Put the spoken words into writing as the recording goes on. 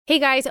Hey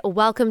guys,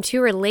 welcome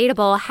to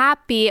Relatable.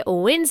 Happy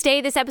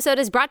Wednesday. This episode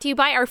is brought to you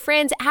by our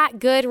friends at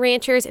Good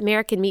Ranchers.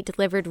 American meat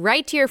delivered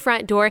right to your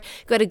front door.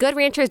 Go to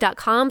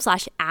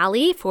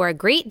goodranchers.com/Allie for a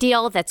great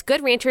deal. That's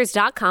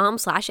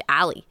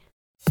goodranchers.com/Allie.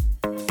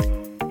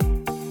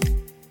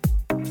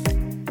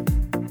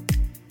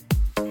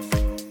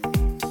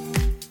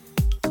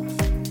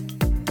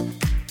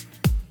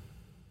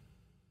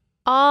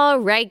 All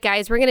right,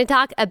 guys, we're going to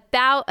talk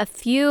about a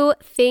few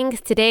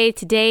things today.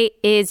 Today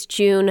is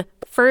June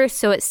 1st,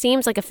 so it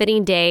seems like a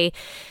fitting day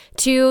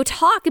to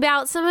talk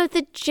about some of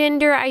the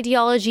gender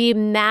ideology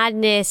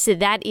madness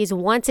that is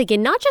once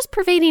again not just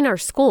pervading our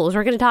schools.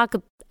 We're going to talk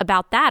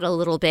about that a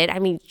little bit. I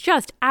mean,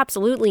 just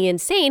absolutely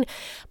insane,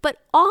 but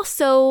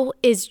also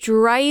is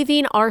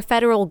driving our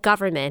federal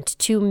government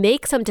to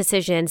make some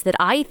decisions that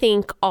I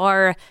think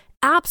are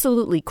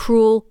absolutely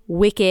cruel,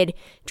 wicked,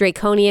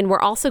 draconian. We're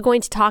also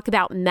going to talk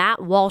about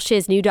Matt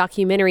Walsh's new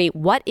documentary,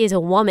 What is a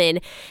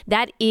Woman?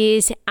 That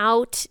is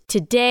out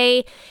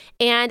today.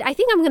 And I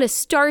think I'm going to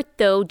start,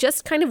 though,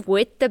 just kind of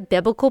with the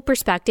biblical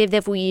perspective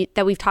that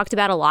we've talked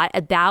about a lot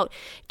about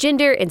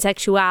gender and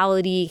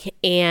sexuality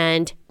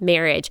and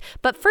marriage.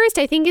 But first,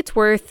 I think it's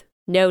worth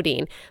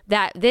noting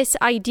that this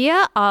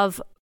idea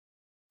of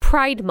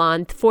Pride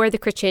Month for the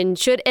Christian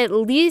should at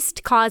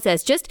least cause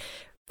us, just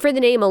for the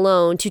name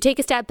alone, to take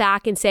a step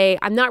back and say,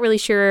 I'm not really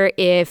sure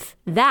if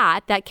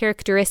that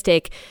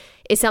characteristic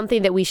is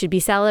something that we should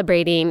be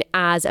celebrating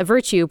as a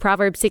virtue.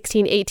 Proverbs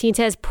 16:18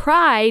 says,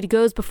 pride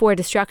goes before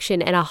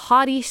destruction and a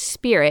haughty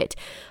spirit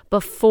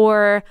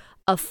before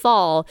a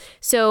fall.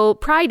 So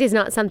pride is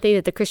not something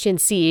that the Christian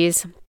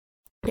sees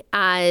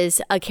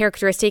as a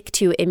characteristic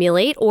to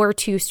emulate or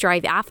to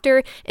strive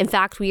after. In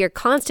fact, we are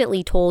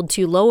constantly told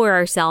to lower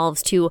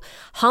ourselves, to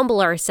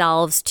humble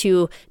ourselves,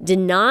 to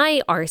deny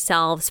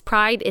ourselves.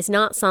 Pride is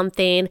not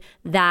something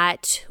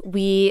that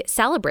we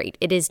celebrate.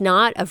 It is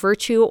not a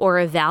virtue or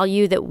a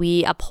value that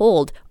we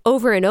uphold.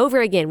 Over and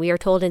over again, we are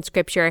told in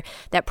Scripture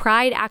that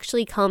pride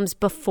actually comes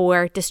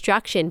before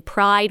destruction.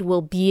 Pride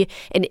will be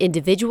an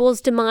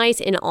individual's demise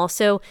and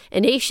also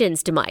a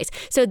nation's demise.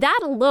 So that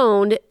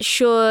alone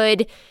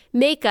should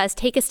make us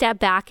take a step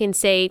back and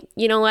say,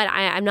 you know what,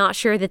 I'm not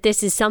sure that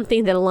this is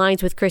something that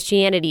aligns with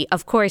Christianity.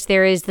 Of course,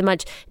 there is the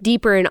much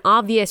deeper and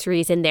obvious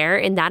reason there,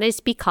 and that is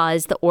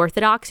because the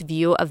Orthodox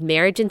view of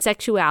marriage and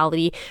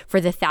sexuality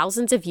for the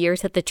thousands of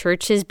years that the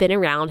church has been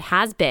around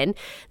has been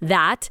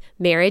that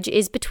marriage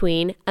is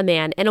between a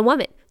man and a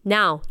woman.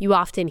 Now, you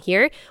often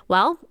hear,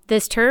 well,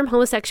 this term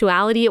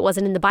homosexuality, it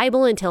wasn't in the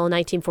Bible until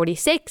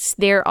 1946.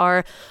 There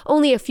are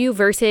only a few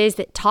verses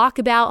that talk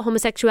about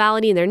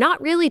homosexuality, and they're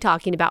not really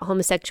talking about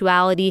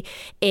homosexuality.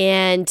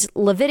 And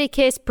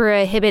Leviticus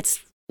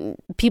prohibits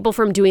people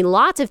from doing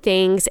lots of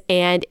things.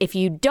 And if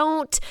you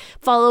don't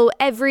follow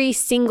every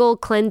single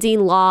cleansing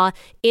law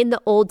in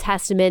the Old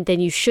Testament, then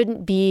you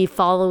shouldn't be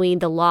following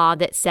the law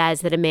that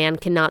says that a man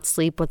cannot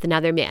sleep with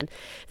another man.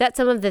 That's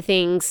some of the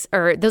things,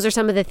 or those are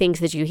some of the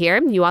things that you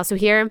hear. You also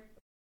hear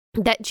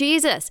that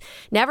Jesus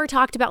never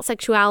talked about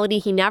sexuality.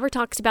 He never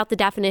talks about the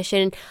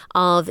definition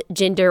of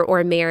gender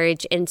or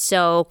marriage. And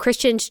so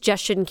Christians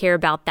just shouldn't care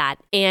about that.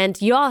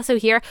 And you also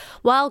hear,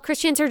 well,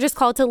 Christians are just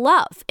called to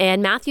love.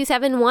 And Matthew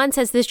 7:1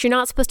 says this, you're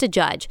not supposed to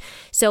judge.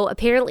 So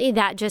apparently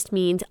that just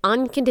means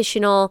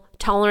unconditional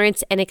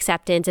tolerance and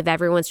acceptance of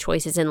everyone's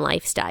choices and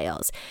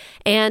lifestyles.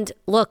 And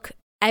look,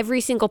 every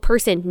single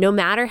person, no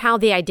matter how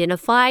they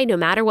identify, no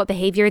matter what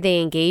behavior they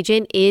engage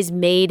in, is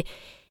made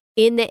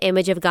in the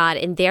image of God,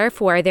 and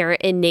therefore their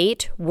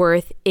innate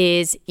worth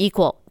is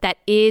equal. That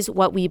is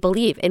what we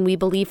believe. And we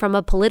believe from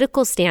a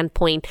political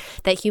standpoint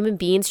that human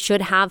beings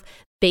should have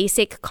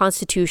basic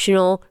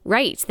constitutional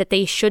rights, that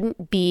they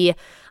shouldn't be,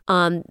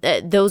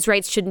 those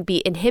rights shouldn't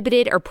be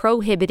inhibited or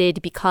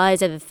prohibited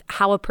because of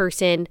how a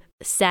person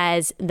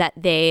says that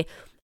they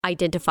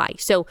identify.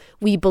 So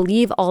we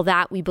believe all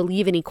that. We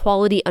believe in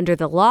equality under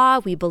the law.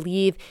 We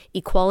believe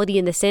equality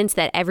in the sense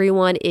that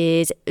everyone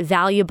is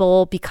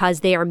valuable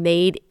because they are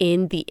made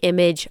in the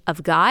image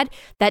of God.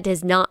 That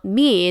does not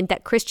mean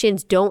that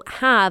Christians don't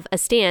have a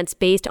stance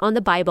based on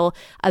the Bible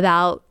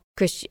about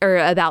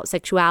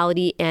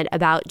sexuality and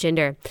about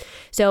gender.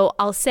 So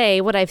I'll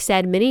say what I've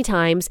said many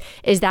times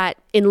is that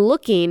in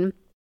looking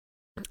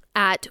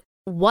at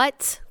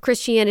what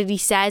Christianity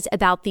says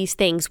about these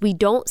things, we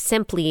don't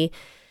simply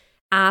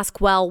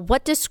ask, well,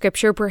 what does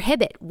Scripture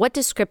prohibit? What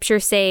does Scripture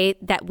say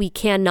that we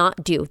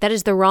cannot do? That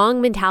is the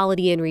wrong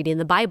mentality in reading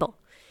the Bible.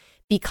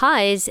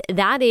 Because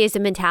that is a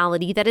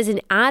mentality, that is an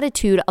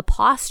attitude, a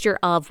posture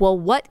of, well,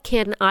 what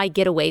can I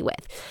get away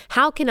with?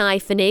 How can I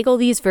finagle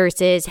these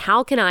verses?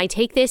 How can I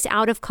take this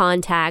out of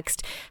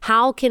context?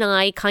 How can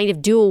I kind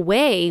of do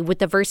away with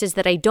the verses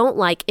that I don't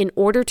like in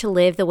order to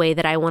live the way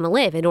that I want to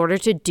live, in order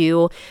to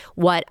do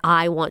what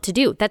I want to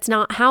do? That's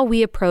not how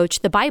we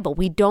approach the Bible.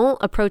 We don't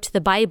approach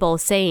the Bible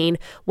saying,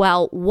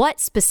 well, what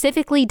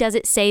specifically does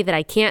it say that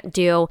I can't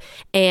do?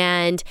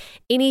 And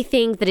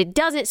anything that it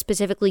doesn't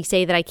specifically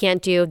say that I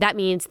can't do, that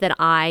means that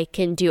I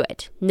can do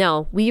it.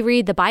 No, we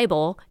read the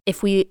Bible.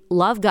 If we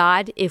love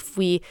God, if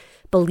we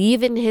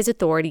believe in his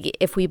authority,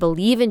 if we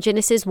believe in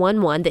Genesis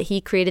 1:1 that he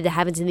created the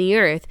heavens and the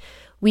earth,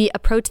 we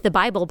approach the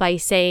Bible by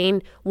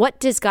saying, what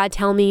does God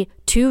tell me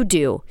to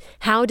do?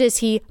 How does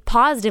he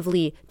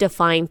positively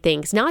define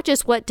things? Not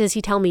just what does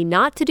he tell me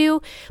not to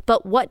do,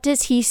 but what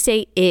does he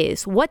say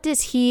is? What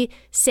does he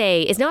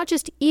say is not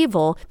just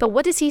evil, but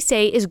what does he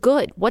say is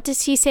good? What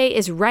does he say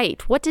is right?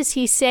 What does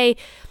he say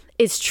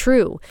is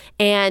true?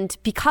 And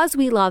because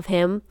we love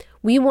him,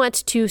 we want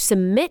to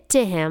submit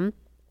to him.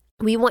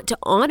 We want to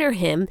honor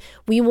him.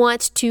 We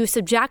want to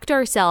subject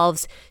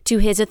ourselves to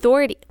his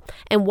authority.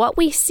 And what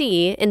we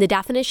see in the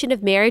definition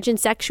of marriage and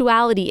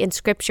sexuality in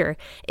Scripture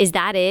is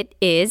that it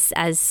is,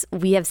 as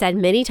we have said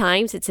many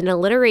times, it's an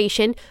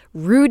alliteration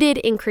rooted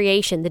in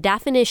creation. The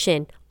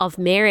definition of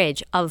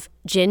marriage, of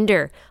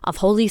gender, of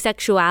holy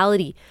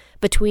sexuality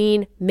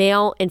between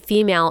male and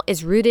female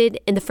is rooted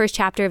in the first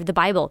chapter of the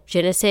Bible,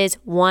 Genesis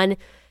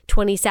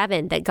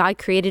 1:27, that God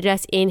created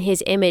us in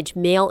his image,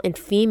 male and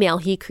female,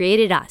 he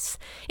created us.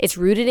 It's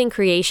rooted in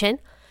creation.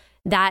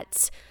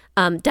 That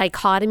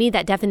dichotomy,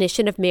 that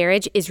definition of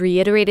marriage is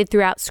reiterated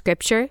throughout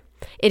Scripture.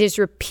 It is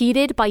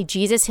repeated by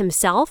Jesus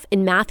himself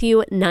in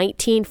Matthew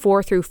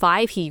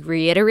 19:4-5. He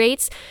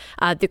reiterates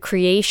the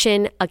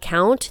creation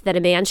account that a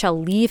man shall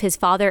leave his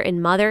father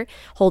and mother,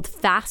 hold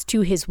fast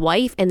to his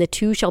wife, and the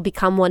two shall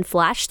become one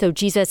flesh. So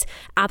Jesus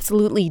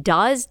absolutely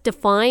does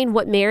define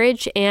what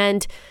marriage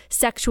and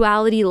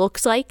sexuality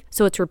looks like.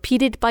 So it's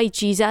repeated by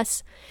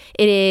Jesus.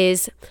 It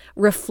is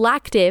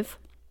reflective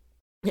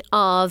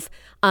of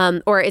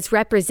or it's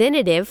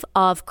representative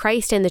of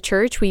Christ and the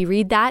church. We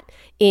read that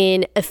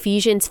in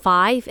Ephesians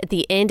 5, at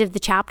the end of the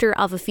chapter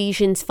of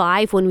Ephesians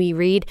 5, when we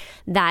read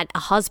that a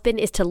husband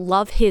is to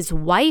love his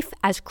wife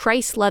as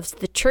Christ loves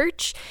the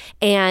church,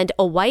 and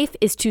a wife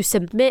is to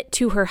submit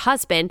to her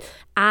husband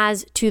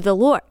as to the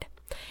Lord.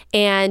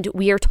 And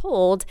we are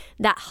told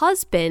that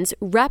husbands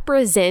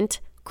represent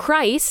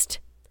Christ,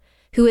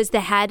 who is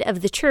the head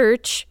of the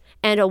church,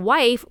 and a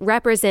wife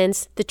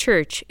represents the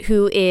church,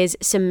 who is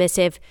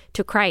submissive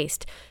to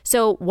Christ.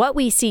 So what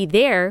we see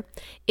there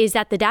is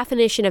that the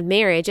definition of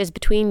marriage as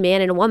between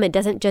man and a woman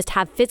doesn't just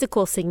have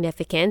physical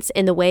significance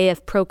in the way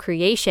of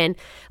procreation,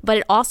 but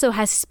it also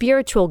has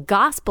spiritual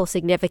gospel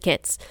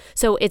significance.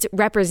 So it's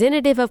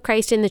representative of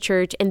Christ in the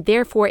church, and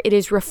therefore it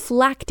is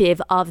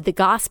reflective of the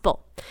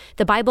gospel.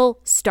 The Bible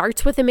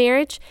starts with a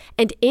marriage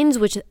and ends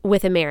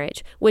with a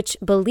marriage, which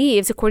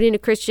means, according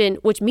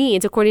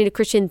to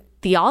Christian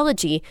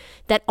theology,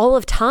 that all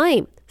of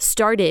time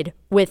started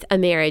with a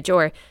marriage,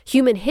 or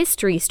human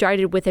history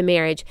started with a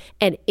marriage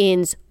and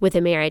ends with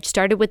a marriage.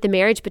 Started with the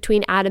marriage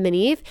between Adam and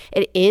Eve.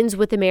 It ends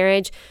with the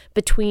marriage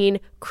between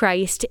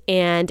Christ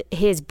and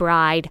his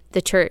bride,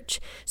 the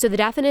church. So the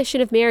definition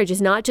of marriage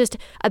is not just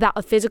about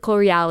a physical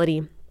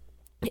reality.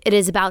 It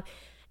is about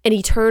an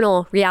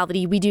eternal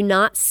reality. We do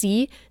not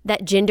see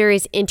that gender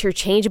is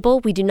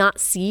interchangeable. We do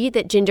not see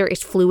that gender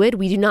is fluid.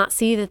 We do not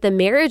see that the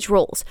marriage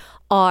roles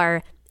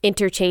are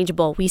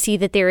interchangeable. We see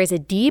that there is a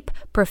deep,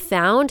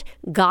 profound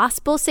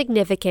gospel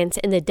significance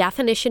in the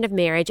definition of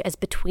marriage as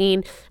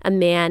between a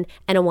man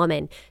and a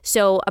woman.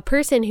 So a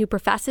person who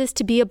professes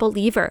to be a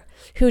believer,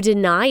 who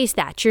denies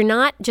that, you're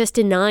not just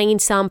denying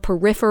some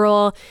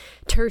peripheral,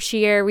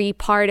 tertiary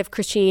part of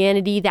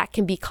Christianity that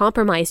can be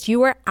compromised.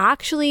 You are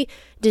actually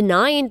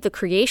denying the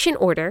creation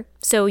order.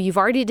 So you've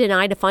already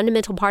denied a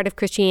fundamental part of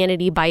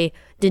Christianity by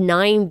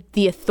denying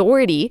the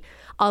authority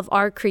of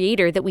our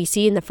Creator that we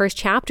see in the first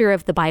chapter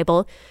of the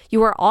Bible.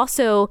 You are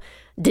also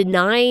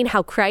denying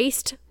how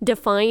Christ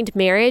defined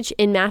marriage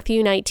in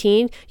Matthew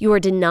 19. You are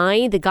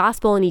denying the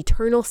gospel and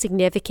eternal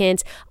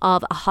significance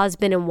of a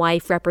husband and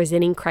wife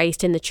representing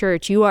Christ in the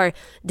church. You are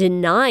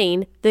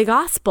denying the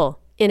gospel,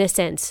 in a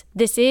sense.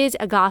 This is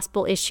a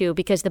gospel issue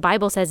because the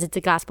Bible says it's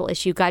a gospel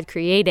issue. God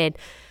created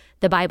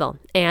the Bible.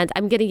 And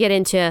I'm going to get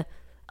into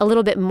a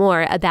little bit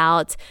more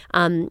about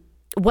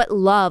what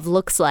love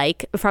looks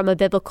like from a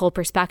biblical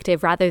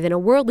perspective rather than a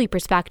worldly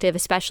perspective,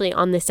 especially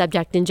on this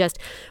subject, in just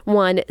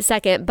 1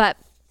 second. But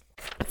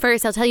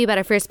first, I'll tell you about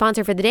our first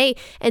sponsor for the day,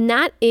 and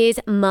that is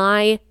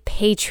My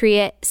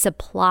Patriot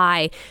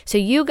Supply. So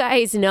you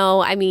guys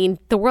know,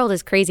 the world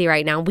is crazy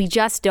right now. We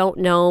just don't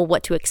know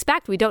what to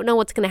expect. We don't know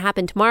what's going to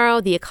happen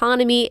tomorrow. The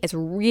economy is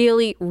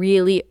really,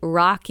 really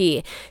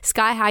rocky.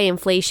 Sky-high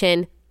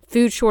inflation,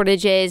 food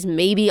shortages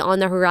maybe on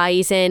the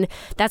horizon.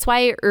 That's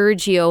why I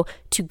urge you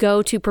to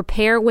go to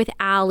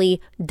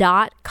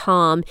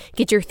preparewithallie.com.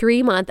 Get your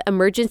 3-month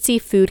emergency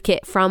food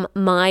kit from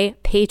My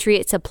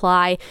Patriot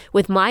Supply.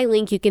 With my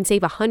link, you can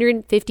save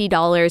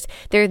 $150.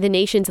 They're the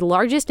nation's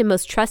largest and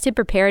most trusted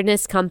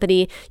preparedness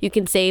company. You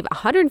can save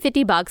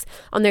 $150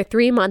 on their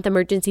 3-month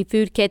emergency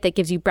food kit that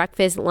gives you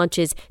breakfast,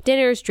 lunches,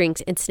 dinners,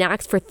 drinks, and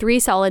snacks for 3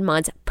 solid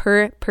months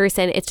per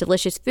person. It's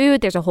delicious food.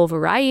 There's a whole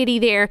variety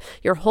there.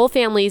 Your whole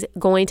family's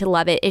going to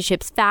love it. It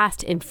ships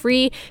fast and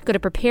free. Go to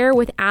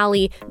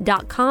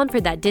preparewithallie.com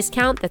for that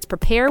discount. That's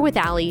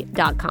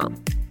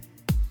preparewithallie.com.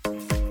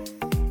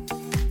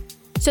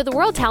 So the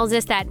world tells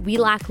us that we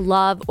lack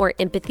love or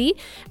empathy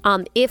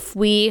if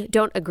we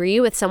don't agree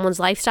with someone's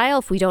lifestyle,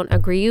 if we don't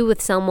agree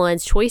with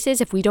someone's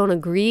choices, if we don't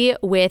agree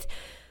with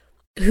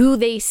who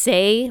they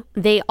say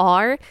they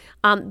are.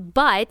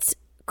 But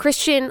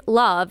Christian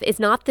love is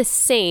not the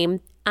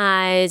same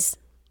as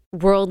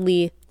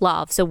worldly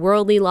love. So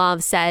worldly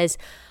love says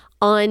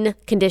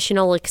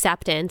unconditional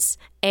acceptance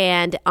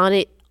and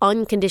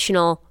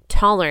unconditional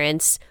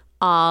tolerance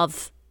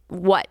of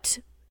what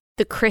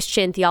the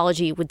Christian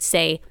theology would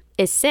say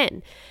is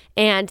sin.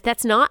 And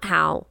that's not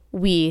how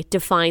we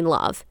define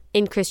love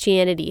in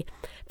Christianity.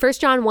 1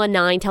 John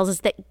 1:9 tells us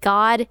that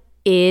God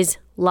is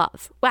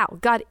love. Wow,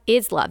 God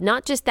is love.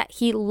 Not just that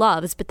he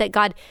loves, but that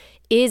God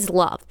is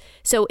love.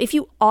 So if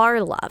you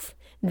are love,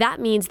 that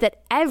means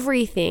that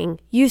everything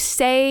you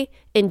say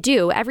and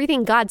do,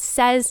 everything God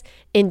says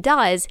and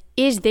does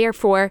is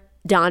therefore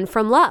done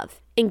from love.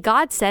 And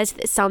God says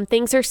that some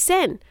things are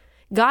sin.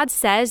 God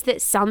says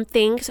that some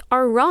things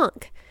are wrong.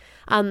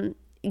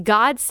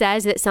 God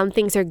says that some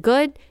things are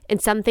good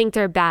and some things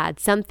are bad.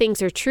 Some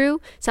things are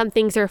true, some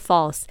things are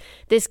false.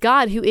 This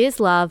God who is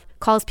love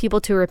calls people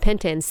to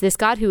repentance. This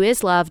God who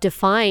is love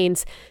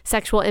defines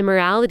sexual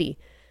immorality.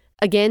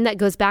 Again, that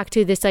goes back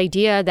to this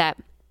idea that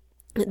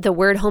the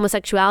word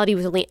homosexuality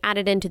was only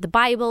added into the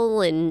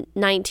Bible in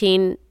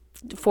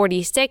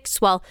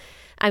 1946. Well,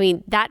 I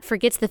mean, that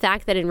forgets the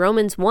fact that in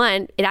Romans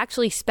 1, it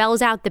actually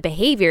spells out the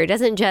behavior. It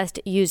doesn't just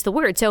use the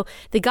word. So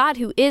the God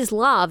who is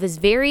love is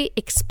very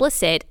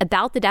explicit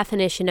about the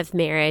definition of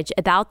marriage,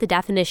 about the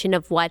definition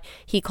of what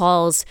he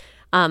calls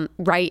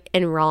right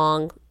and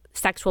wrong,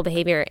 sexual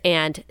behavior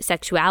and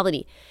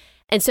sexuality.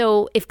 And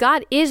so if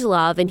God is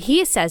love and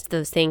he says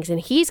those things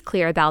and he's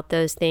clear about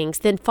those things,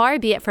 then far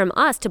be it from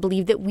us to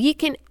believe that we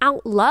can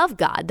outlove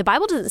God. The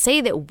Bible doesn't say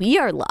that we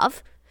are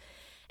love.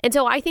 And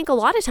so I think a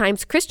lot of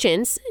times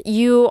Christians,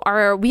 we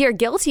are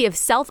guilty of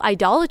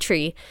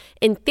self-idolatry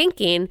in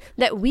thinking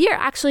that we are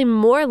actually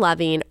more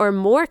loving or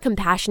more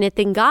compassionate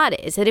than God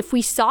is. That if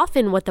we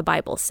soften what the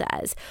Bible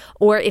says,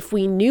 or if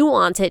we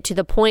nuance it to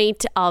the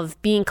point of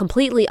being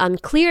completely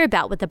unclear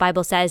about what the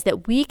Bible says,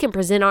 that we can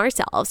present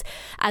ourselves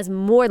as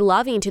more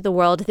loving to the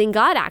world than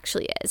God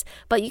actually is.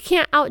 But you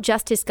can't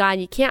out-justice God.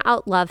 You can't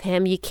out-love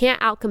him. You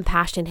can't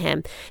out-compassion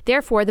him.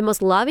 Therefore, the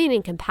most loving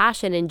and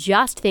compassionate and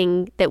just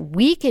thing that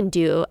we can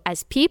do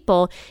as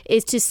people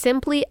is to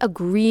simply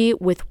agree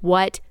with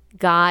what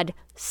God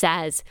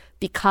says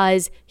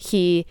because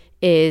he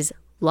is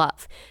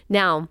love.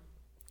 Now,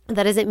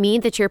 that doesn't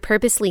mean that you're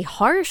purposely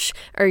harsh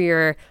or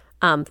you're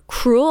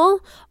cruel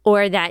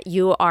or that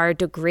you are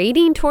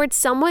degrading towards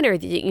someone or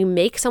that you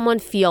make someone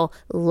feel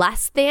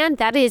less than.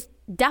 That is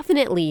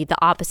definitely the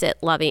opposite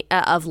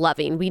of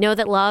loving. We know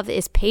that love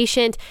is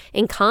patient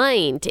and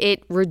kind.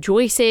 It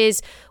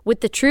rejoices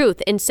with the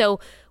truth. And so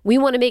we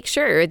want to make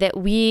sure that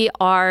we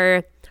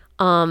are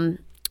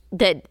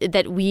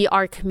that we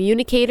are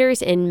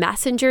communicators and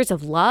messengers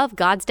of love,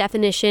 God's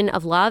definition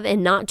of love,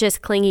 and not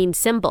just clinging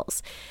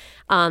symbols,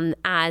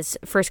 as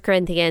 1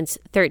 Corinthians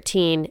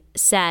 13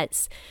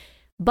 says.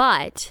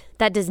 But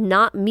that does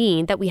not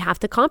mean that we have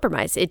to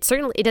compromise. It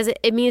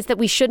means that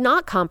we should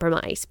not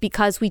compromise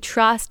because we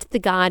trust the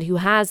God who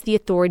has the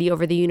authority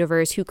over the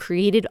universe, who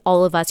created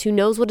all of us, who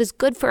knows what is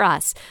good for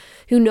us,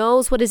 who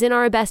knows what is in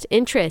our best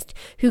interest,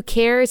 who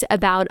cares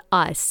about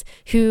us,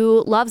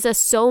 who loves us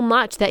so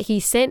much that he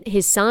sent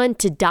his son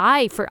to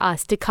die for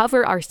us, to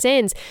cover our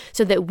sins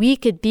so that we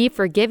could be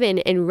forgiven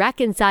and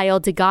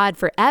reconciled to God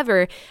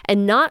forever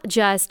and not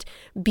just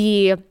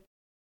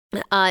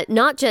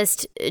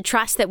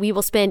trust that we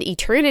will spend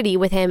eternity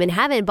with him in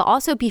heaven, but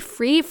also be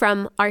free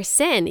from our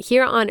sin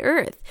here on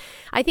earth.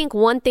 I think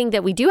one thing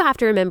that we do have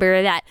to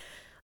remember that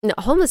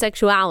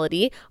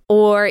homosexuality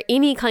or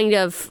any kind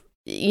of,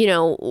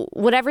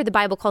 whatever the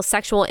Bible calls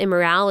sexual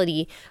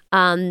immorality,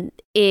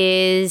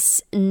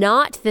 is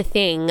not the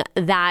thing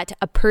that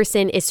a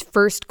person is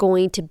first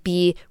going to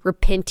be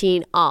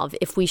repenting of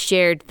if we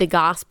shared the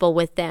gospel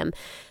with them.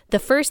 The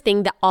first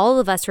thing that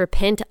all of us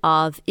repent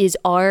of is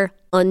our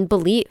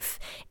unbelief.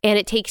 And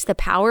it takes the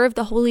power of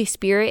the Holy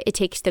Spirit. It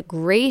takes the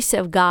grace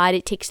of God.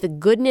 It takes the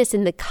goodness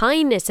and the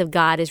kindness of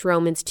God, as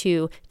Romans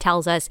 2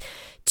 tells us,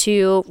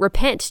 to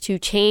repent, to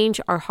change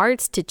our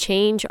hearts, to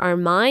change our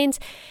minds.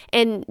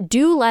 And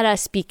do let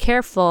us be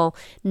careful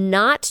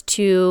not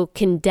to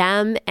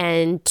condemn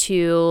and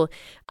to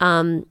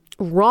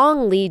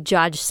wrongly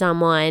judge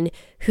someone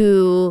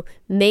who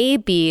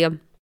maybe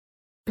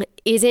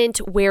isn't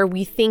where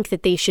we think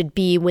that they should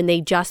be when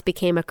they just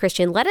became a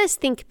Christian. Let us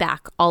think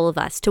back, all of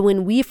us, to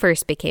when we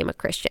first became a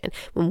Christian,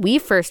 when we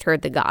first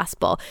heard the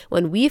gospel,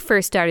 when we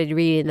first started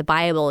reading the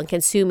Bible and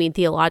consuming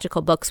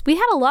theological books. We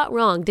had a lot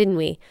wrong, didn't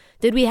we?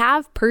 Did we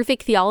have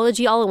perfect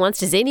theology all at once?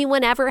 Does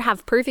anyone ever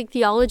have perfect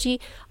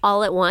theology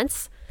all at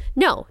once?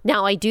 No.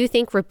 Now, I do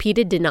think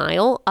repeated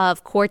denial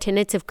of core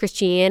tenets of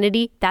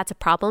Christianity, that's a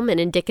problem and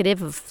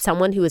indicative of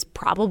someone who is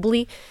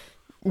probably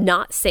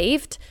not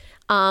saved.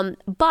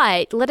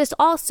 But let us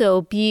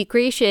also be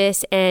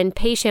gracious and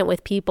patient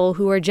with people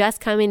who are just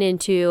coming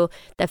into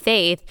the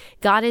faith.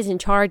 God is in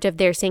charge of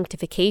their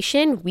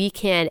sanctification. We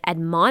can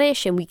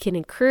admonish and we can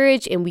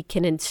encourage and we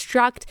can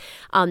instruct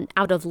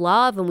out of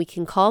love, and we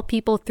can call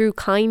people through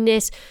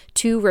kindness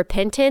to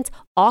repentance.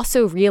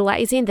 Also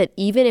realizing that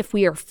even if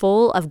we are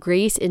full of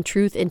grace and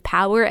truth and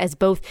power, as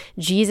both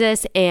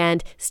Jesus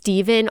and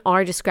Stephen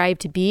are described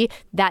to be,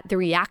 that the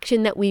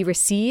reaction that we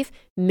receive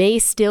may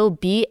still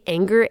be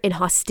anger and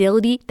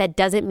hostility. That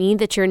doesn't mean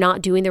that you're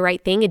not doing the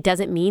right thing. It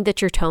doesn't mean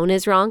that your tone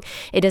is wrong.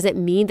 It doesn't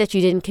mean that you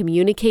didn't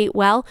communicate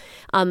well.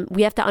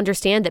 We have to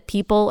understand that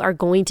people are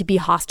going to be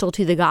hostile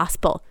to the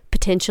gospel,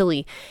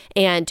 potentially.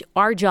 And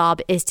our job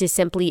is to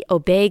simply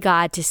obey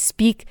God, to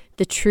speak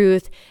the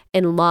truth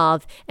in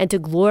love, and to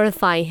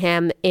glorify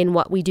Him in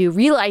what we do,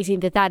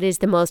 realizing that that is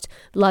the most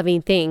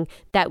loving thing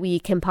that we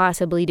can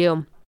possibly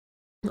do.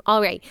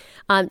 All right.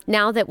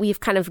 Now that we've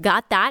kind of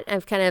got that,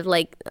 I've kind of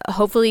like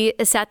hopefully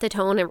set the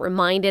tone and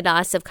reminded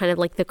us of kind of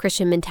like the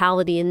Christian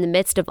mentality in the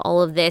midst of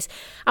all of this.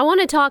 I want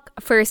to talk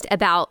first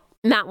about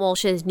Matt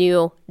Walsh's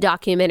new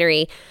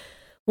documentary,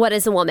 What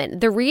is a Woman?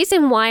 The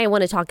reason why I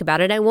want to talk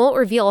about it, I won't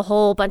reveal a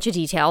whole bunch of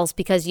details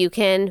because you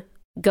can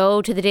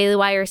go to the Daily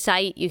Wire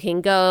site, you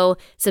can go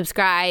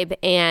subscribe,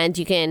 and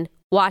you can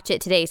watch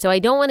it today. So I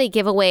don't want to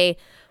give away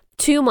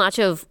too much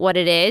of what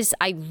it is.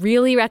 I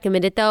really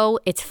recommend it though.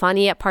 It's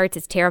funny at parts,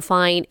 it's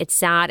terrifying, it's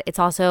sad, it's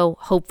also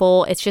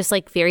hopeful. It's just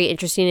like very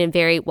interesting and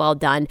very well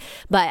done.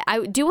 But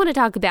I do want to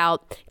talk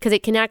about, because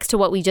it connects to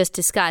what we just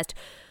discussed,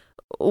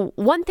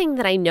 one thing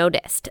that I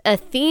noticed, a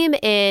theme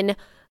in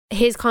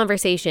his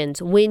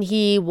conversations when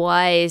he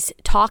was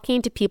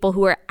talking to people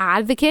who are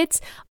advocates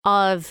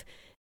of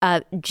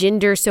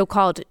gender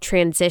so-called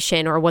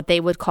transition, or what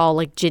they would call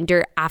like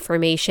gender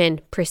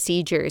affirmation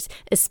procedures,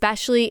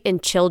 especially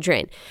in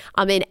children,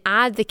 and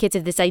advocates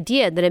of this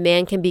idea that a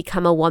man can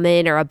become a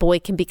woman or a boy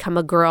can become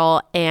a girl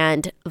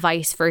and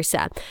vice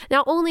versa.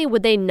 Not only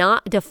would they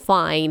not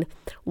define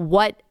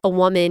what a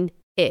woman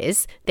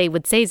is, they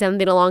would say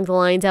something along the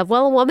lines of,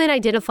 well, a woman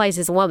identifies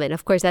as a woman.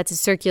 Of course, that's a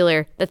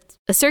circular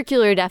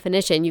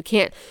definition. You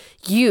can't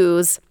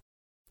use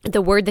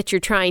the word that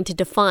you're trying to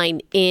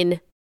define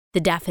in the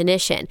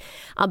definition.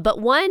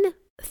 But one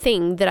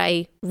thing that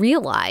I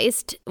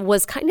realized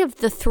was kind of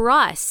the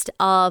thrust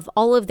of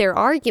all of their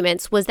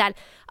arguments was that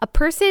a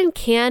person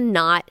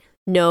cannot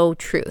know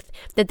truth,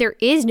 that there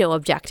is no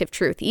objective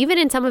truth. Even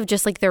in some of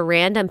just like the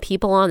random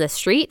people on the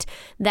street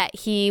that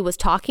he was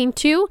talking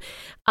to,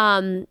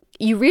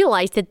 you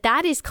realize that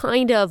that is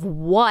kind of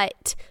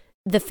what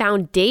the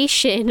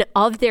foundation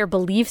of their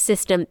belief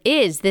system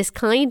is, this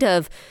kind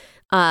of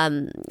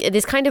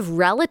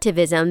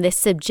relativism, this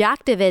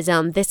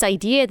subjectivism, this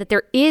idea that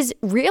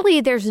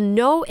there's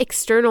no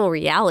external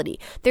reality.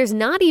 There's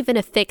not even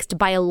a fixed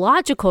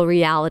biological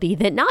reality,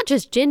 that not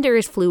just gender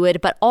is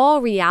fluid, but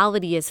all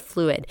reality is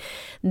fluid.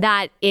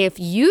 That if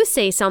you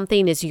say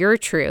something is your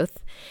truth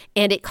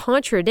and it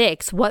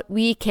contradicts what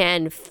we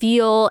can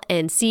feel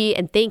and see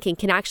and think and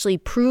can actually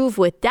prove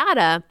with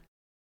data,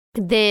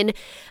 then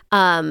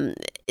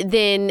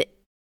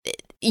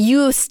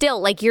you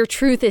still, like, your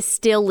truth is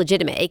still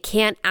legitimate. It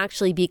can't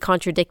actually be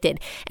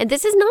contradicted. And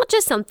this is not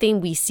just something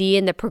we see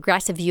in the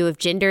progressive view of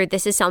gender.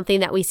 This is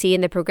something that we see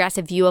in the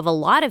progressive view of a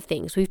lot of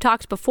things. We've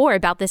talked before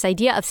about this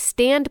idea of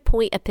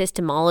standpoint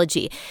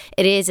epistemology.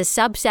 It is a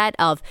subset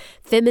of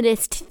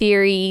feminist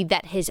theory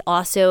that has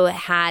also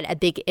had a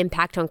big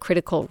impact on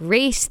critical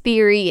race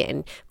theory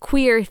and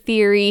queer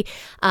theory.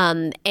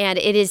 And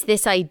it is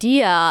this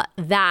idea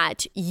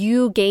that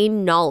you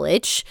gain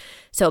knowledge.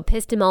 So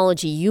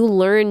epistemology, you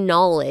learn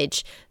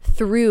knowledge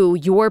through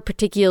your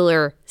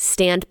particular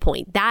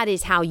standpoint. That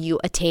is how you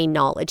attain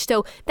knowledge.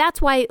 So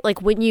that's why,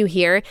 like, when you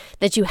hear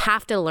that you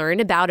have to learn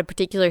about a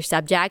particular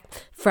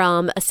subject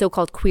from a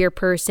so-called queer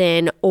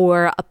person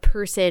or a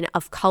person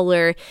of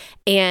color,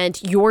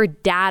 and your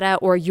data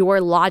or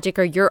your logic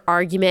or your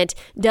argument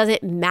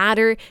doesn't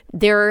matter,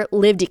 their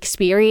lived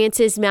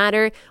experiences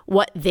matter,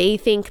 what they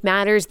think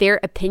matters, their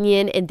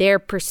opinion and their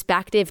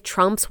perspective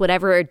trumps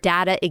whatever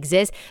data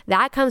exists,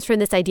 that comes from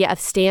this idea of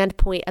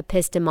standpoint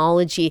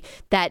epistemology,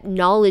 that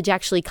knowledge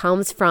actually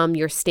comes from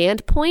your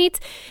standpoint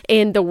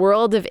in the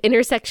world of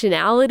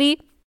intersectionality.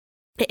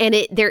 And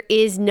there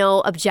is no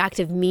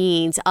objective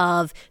means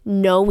of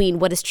knowing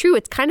what is true.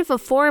 It's kind of a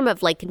form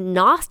of like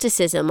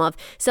Gnosticism, of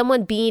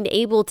someone being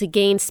able to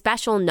gain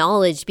special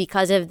knowledge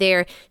because of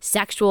their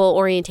sexual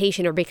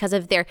orientation or because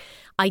of their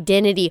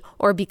identity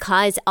or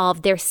because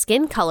of their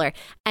skin color.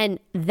 And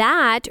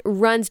that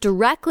runs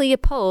directly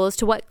opposed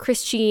to what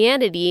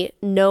Christianity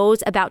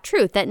knows about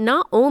truth, that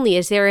not only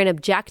is there an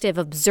objective,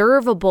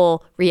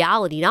 observable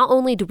reality, not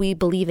only do we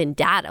believe in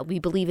data, we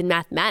believe in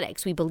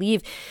mathematics, we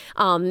believe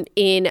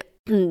in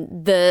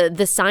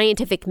the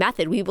scientific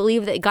method. We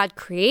believe that God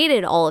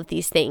created all of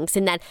these things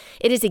and that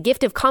it is a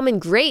gift of common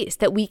grace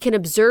that we can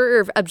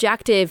observe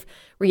objective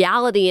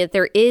reality, that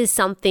there is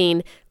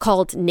something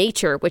called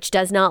nature, which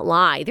does not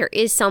lie. There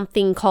is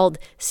something called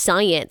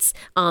science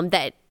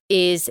that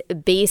is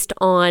based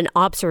on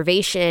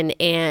observation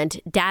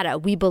and data.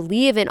 We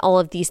believe in all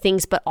of these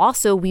things, but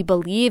also we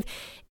believe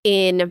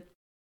in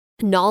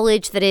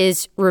knowledge that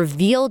is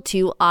revealed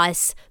to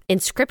us in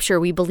Scripture.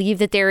 We believe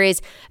that there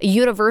is a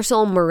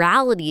universal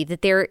morality,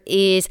 that there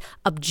is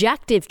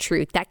objective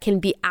truth that can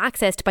be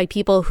accessed by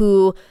people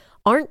who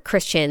aren't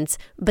Christians,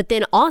 but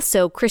then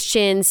also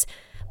Christians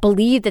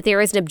believe that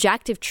there is an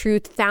objective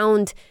truth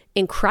found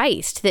in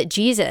Christ, that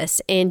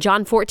Jesus in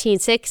John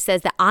 14:6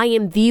 says that I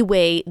am the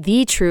way,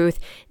 the truth,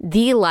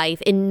 the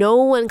life, and no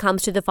one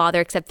comes to the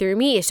Father except through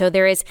me. So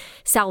there is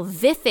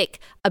salvific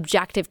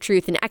objective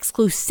truth and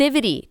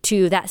exclusivity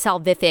to that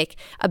salvific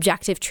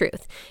objective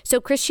truth.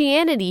 So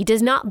Christianity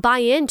does not buy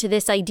into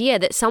this idea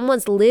that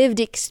someone's lived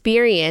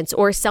experience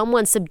or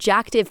someone's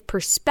subjective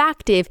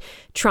perspective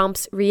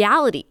trumps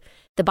reality.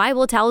 The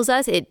Bible tells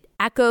us it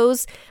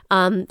echoes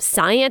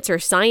science, or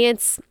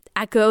science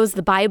echoes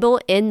the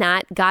Bible in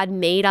that God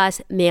made us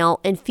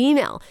male and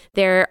female.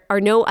 There are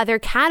no other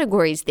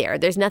categories there.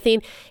 There's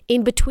nothing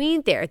in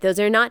between there. Those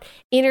are not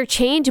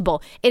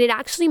interchangeable. And it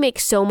actually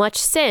makes so much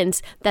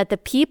sense that the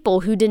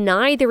people who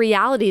deny the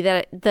reality,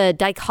 that the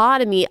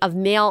dichotomy of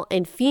male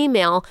and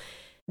female,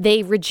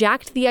 they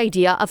reject the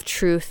idea of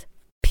truth,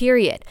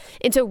 period.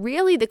 And so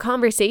really the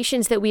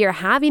conversations that we are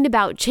having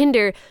about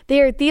gender, they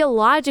are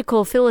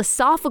theological,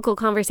 philosophical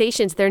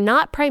conversations. They're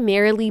not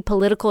primarily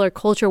political or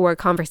culture war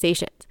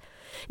conversations.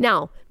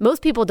 Now,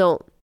 most people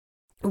don't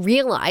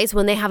realize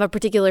when they have a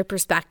particular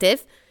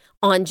perspective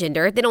on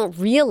gender, they don't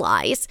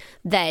realize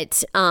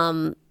that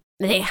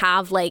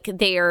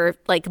they're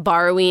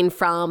borrowing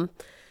from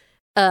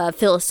a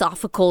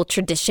philosophical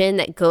tradition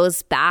that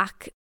goes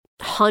back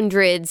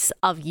hundreds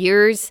of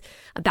years,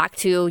 back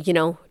to,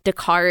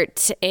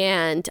 Descartes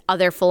and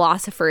other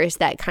philosophers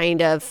that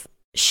kind of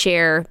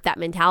share that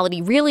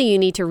mentality. Really, you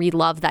need to read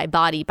Love Thy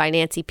Body by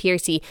Nancy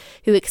Pearcey,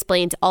 who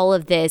explains all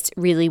of this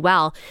really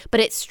well. But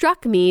it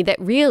struck me that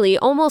really,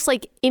 almost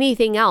like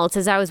anything else,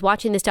 as I was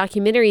watching this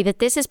documentary, that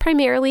this is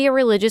primarily a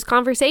religious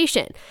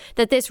conversation,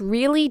 that this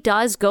really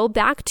does go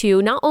back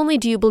to not only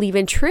do you believe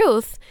in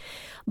truth,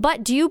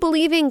 but do you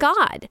believe in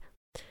God?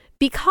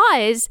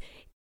 Because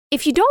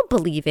if you don't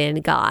believe in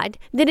God,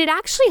 then it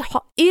actually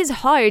is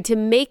hard to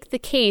make the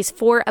case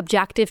for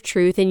objective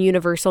truth and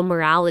universal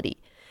morality.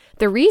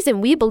 The reason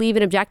we believe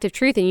in objective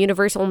truth and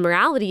universal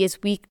morality is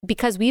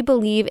because we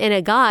believe in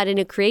a God and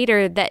a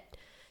creator that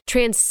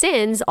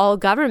transcends all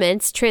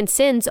governments,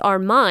 transcends our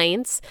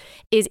minds,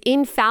 is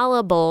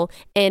infallible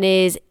and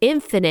is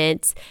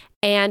infinite,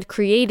 and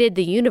created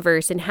the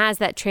universe and has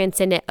that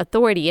transcendent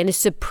authority and is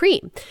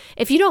supreme.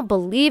 If you don't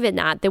believe in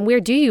that, then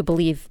where do you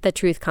believe the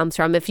truth comes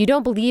from? If you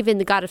don't believe in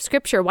the God of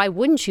Scripture, why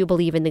wouldn't you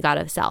believe in the God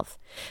of self?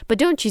 But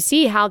don't you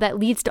see how that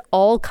leads to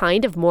all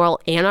kind of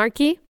moral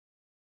anarchy?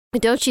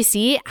 Don't you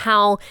see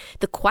how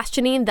the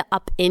questioning, the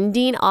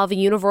upending of a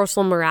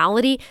universal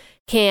morality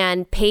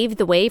can pave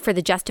the way for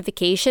the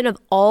justification of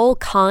all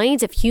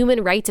kinds of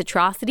human rights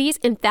atrocities?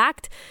 In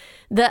fact,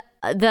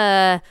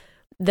 the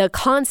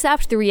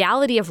concept, the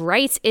reality of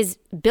rights is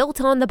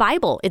built on the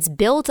Bible. It's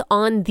built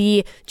on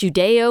the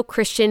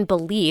Judeo-Christian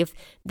belief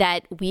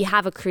that we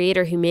have a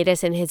creator who made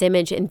us in his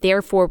image, and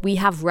therefore we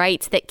have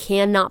rights that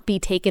cannot be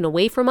taken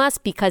away from us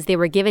because they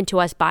were given to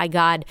us by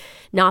God,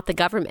 not the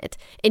government.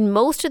 In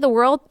most of the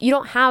world, you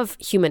don't have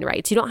human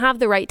rights. You don't have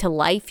the right to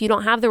life. You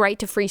don't have the right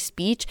to free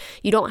speech.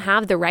 You don't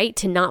have the right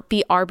to not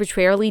be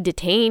arbitrarily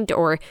detained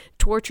or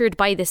tortured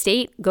by the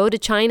state. Go to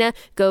China,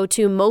 go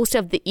to most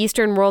of the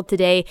Eastern world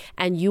today,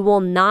 and you will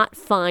not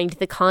find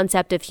the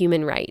concept of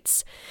human rights.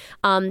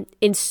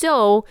 And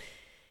so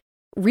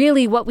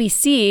really what we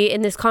see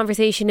in this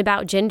conversation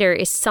about gender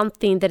is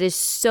something that is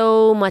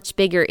so much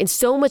bigger and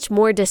so much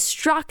more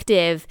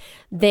destructive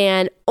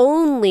than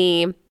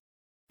only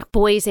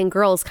boys and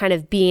girls kind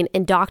of being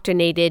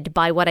indoctrinated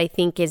by what I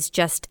think is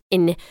just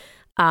an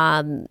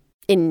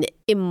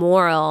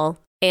immoral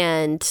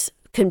and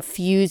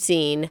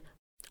confusing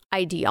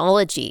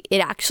ideology.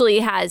 It actually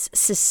has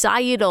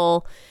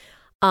societal,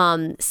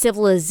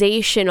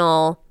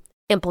 civilizational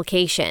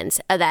implications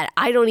that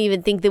I don't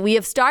even think that we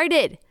have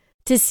started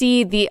to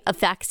see the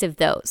effects of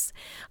those.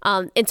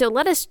 And so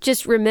let us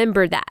just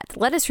remember that.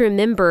 Let us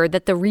remember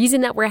that the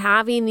reason that we're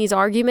having these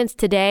arguments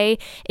today,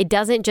 it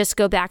doesn't just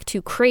go back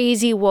to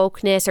crazy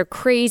wokeness or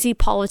crazy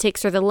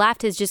politics or the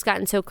left has just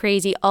gotten so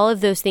crazy. All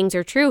of those things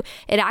are true.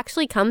 It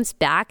actually comes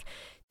back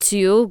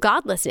to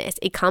godlessness.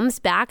 It comes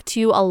back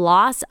to a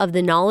loss of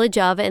the knowledge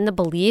of and the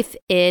belief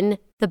in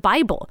the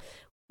Bible,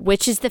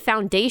 which is the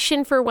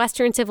foundation for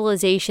Western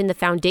civilization, the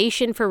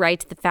foundation for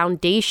rights, the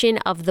foundation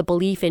of the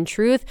belief in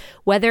truth.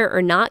 Whether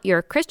or not you're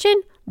a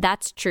Christian,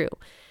 that's true.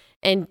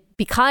 And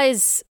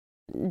because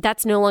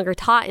that's no longer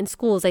taught in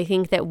schools, I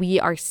think that we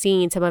are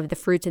seeing some of the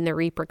fruits and the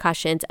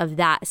repercussions of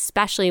that,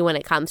 especially when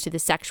it comes to the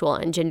sexual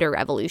and gender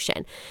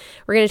revolution.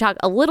 We're going to talk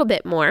a little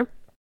bit more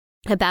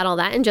about all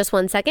that in just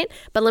one second.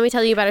 But let me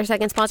tell you about our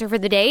second sponsor for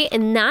the day,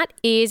 and that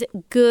is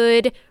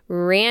Good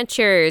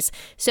Ranchers.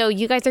 So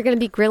you guys are going to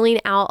be grilling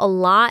out a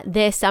lot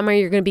this summer.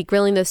 You're going to be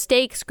grilling those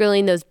steaks,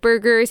 grilling those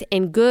burgers,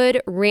 and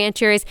Good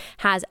Ranchers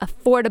has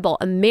affordable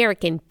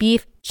American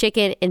beef,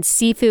 chicken, and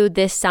seafood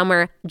this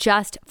summer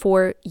just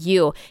for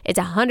you. It's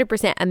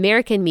 100%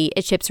 American meat.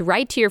 It ships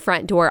right to your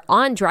front door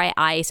on dry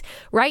ice.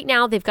 Right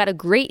now, they've got a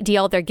great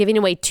deal. They're giving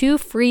away 2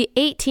 free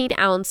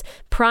 18-ounce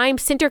prime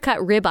center cut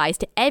ribeyes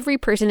to every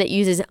person that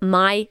uses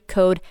my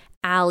code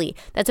Allie.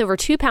 That's over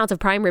 2 pounds of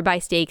prime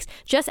ribeye steaks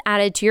just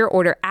added to your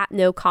order at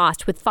no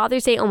cost. With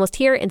Father's Day almost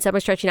here and summer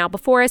stretching out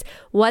before us,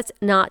 what's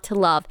not to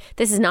love?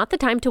 This is not the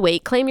time to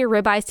wait. Claim your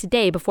ribeyes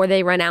today before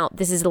they run out.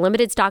 This is a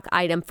limited stock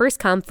item, first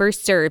come,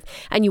 first serve,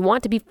 and you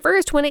want to be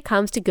first when it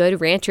comes to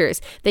Good Ranchers.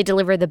 They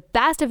deliver the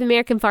best of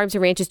American farms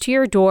and ranches to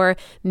your door.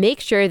 Make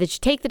sure that you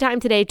take the time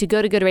today to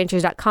go to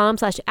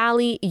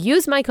goodranchers.com/Allie.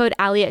 Use my code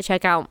Allie at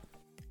checkout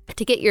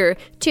to get your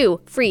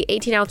 2 free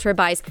 18-ounce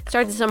ribeyes.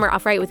 Start the summer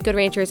off right with Good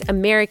Ranchers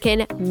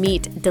American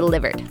meat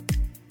delivered.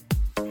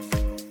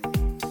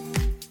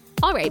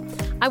 All right,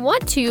 I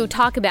want to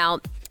talk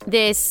about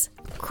this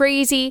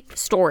crazy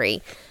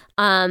story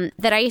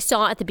that I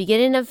saw at the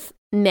beginning of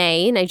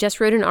May, and I just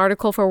wrote an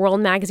article for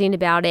World Magazine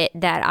about it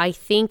that I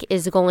think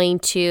is going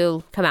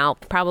to come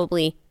out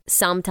probably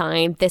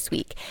sometime this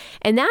week.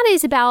 And that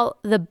is about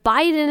the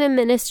Biden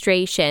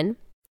administration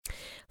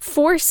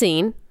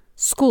forcing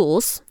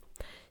schools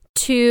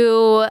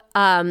to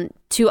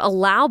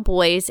allow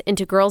boys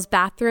into girls'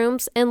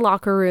 bathrooms and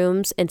locker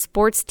rooms and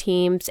sports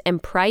teams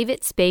and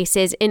private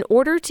spaces in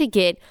order to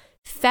get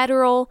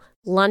federal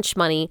lunch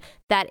money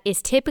that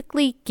is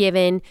typically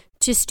given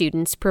to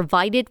students,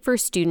 provided for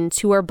students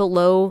who are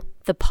below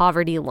the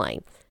poverty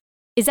line.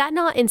 Is that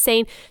not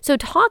insane? So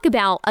talk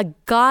about a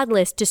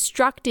godless,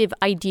 destructive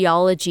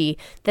ideology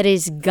that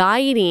is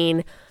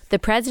guiding the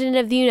President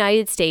of the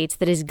United States,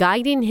 that is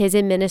guiding his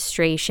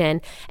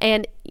administration.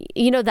 And,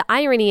 you know, the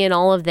irony in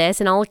all of this,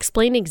 and I'll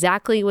explain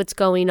exactly what's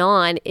going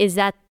on, is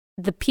that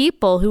the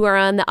people who are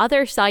on the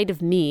other side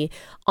of me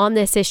on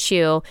this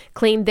issue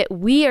claim that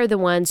we are the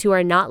ones who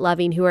are not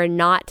loving, who are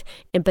not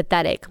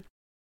empathetic.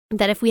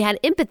 That if we had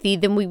empathy,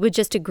 then we would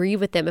just agree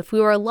with them. If we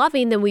were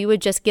loving, then we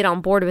would just get on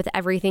board with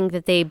everything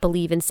that they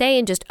believe and say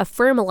and just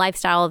affirm a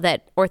lifestyle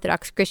that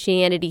Orthodox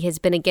Christianity has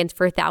been against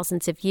for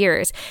thousands of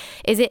years.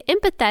 Is it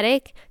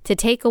empathetic to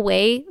take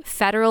away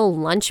federal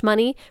lunch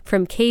money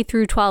from K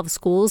through 12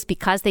 schools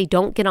because they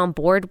don't get on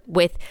board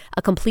with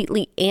a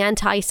completely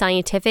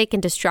anti-scientific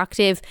and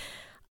destructive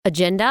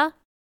agenda?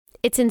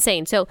 It's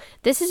insane. So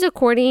this is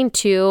according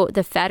to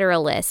the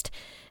Federalist.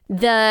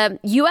 The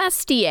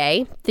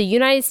USDA, the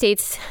United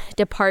States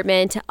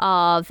Department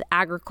of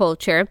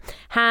Agriculture,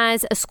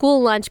 has a school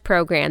lunch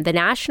program, the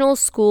National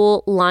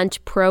School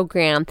Lunch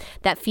Program,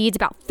 that feeds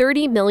about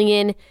 30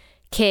 million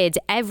kids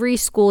every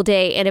school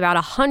day in about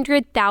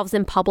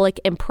 100,000 public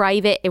and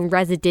private and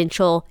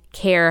residential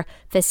care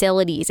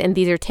facilities. And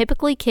these are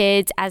typically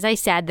kids, as I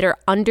said, that are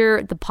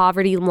under the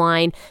poverty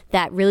line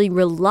that really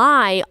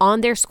rely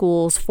on their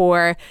schools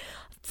for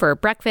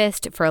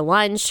breakfast, for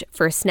lunch,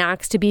 for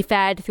snacks to be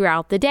fed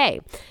throughout the day.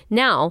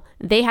 Now,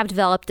 they have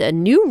developed a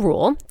new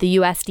rule, the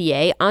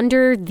USDA,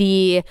 under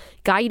the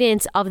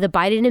guidance of the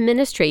Biden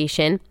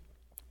administration,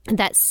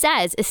 that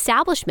says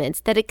establishments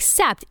that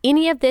accept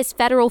any of this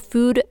federal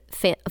food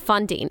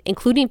funding,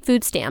 including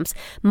food stamps,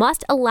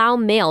 must allow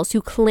males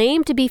who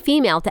claim to be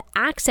female to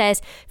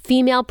access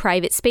female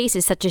private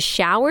spaces such as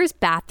showers,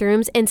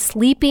 bathrooms, and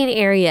sleeping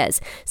areas.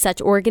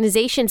 Such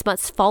organizations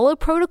must follow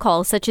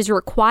protocols such as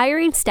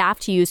requiring staff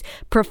to use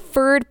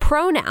preferred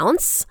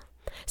pronouns,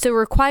 so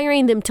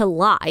requiring them to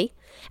lie,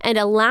 and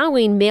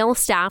allowing male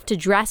staff to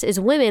dress as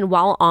women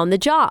while on the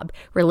job.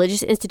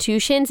 Religious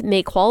institutions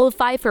may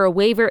qualify for a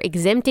waiver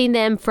exempting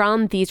them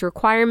from these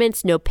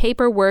requirements. No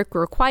paperwork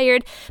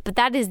required, but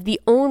that is the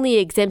only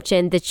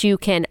exemption that you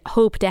can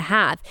hope to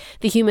have.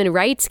 The Human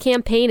Rights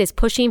Campaign is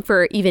pushing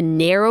for even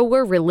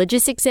narrower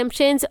religious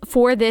exemptions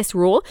for this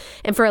rule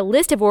and for a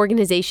list of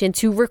organizations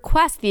who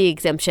request the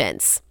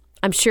exemptions.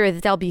 I'm sure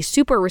that they'll be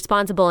super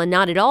responsible and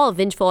not at all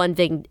vengeful and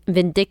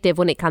vindictive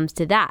when it comes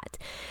to that.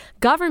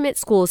 Government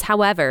schools,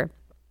 however,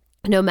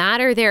 no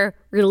matter their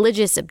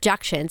religious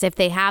objections, if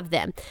they have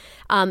them,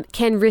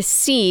 can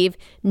receive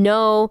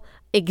no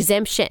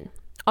exemption.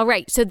 All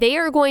right, so they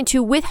are going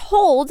to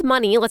withhold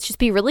money. Let's just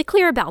be really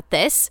clear about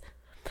this.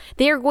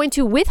 They are going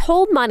to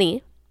withhold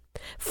money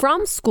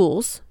from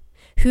schools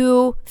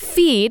who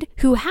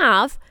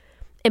have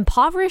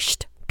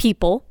impoverished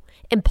people,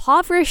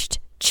 impoverished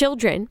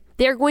children.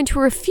 They're going to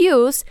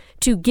refuse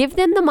to give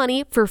them the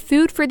money for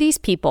food for these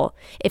people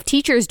if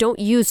teachers don't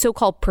use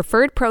so-called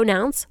preferred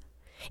pronouns,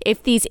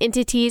 if these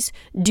entities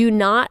do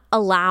not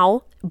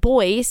allow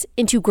boys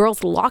into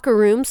girls' locker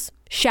rooms,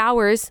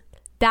 showers,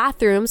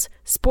 bathrooms,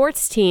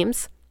 sports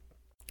teams,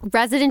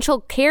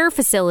 residential care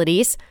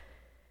facilities.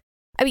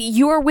 I mean,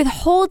 you are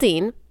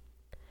withholding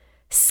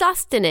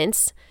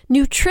sustenance,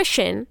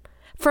 nutrition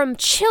from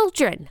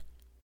children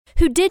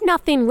who did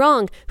nothing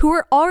wrong, who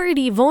are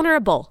already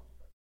vulnerable.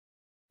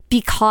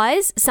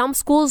 because some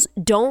schools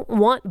don't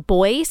want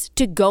boys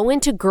to go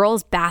into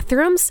girls'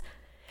 bathrooms?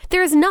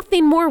 There is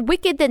nothing more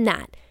wicked than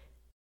that.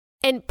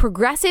 And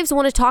progressives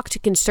want to talk to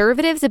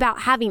conservatives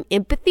about having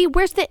empathy.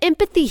 Where's the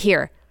empathy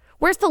here?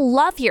 Where's the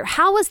love here?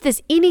 How is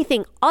this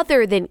anything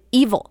other than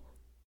evil?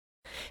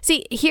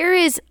 See, here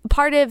is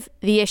part of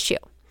the issue,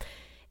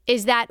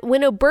 is that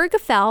when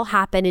Obergefell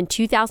happened in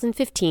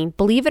 2015,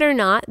 believe it or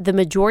not, the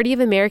majority of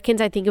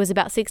Americans, I think it was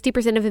about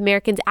 60% of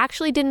Americans,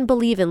 actually didn't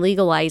believe in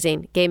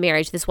legalizing gay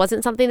marriage. This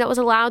wasn't something that was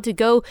allowed to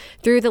go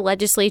through the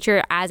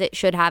legislature as it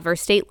should have, or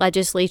state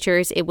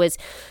legislatures. It was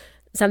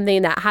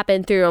something that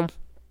happened through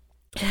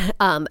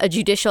a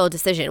judicial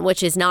decision,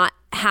 which is not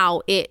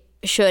how it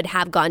should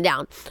have gone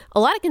down. A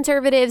lot of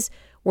conservatives,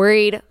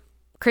 worried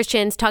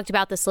Christians, talked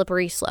about the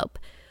slippery slope.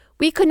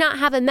 We could not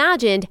have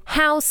imagined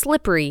how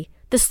slippery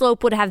the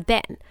slope would have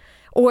been,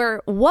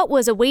 or what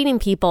was awaiting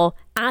people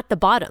at the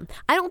bottom.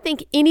 I don't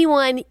think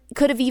anyone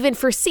could have even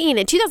foreseen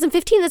in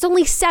 2015, that's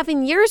only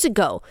 7 years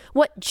ago,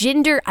 what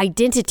gender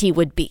identity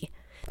would be.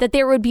 That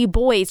there would be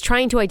boys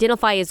trying to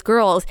identify as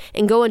girls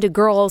and go into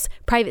girls'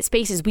 private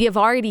spaces. We have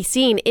already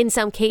seen in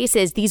some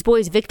cases these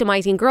boys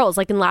victimizing girls,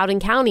 like in Loudoun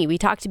County. We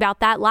talked about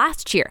that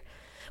last year.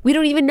 We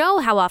don't even know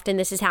how often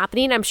this is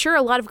happening. I'm sure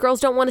a lot of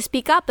girls don't want to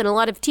speak up, and a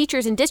lot of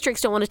teachers and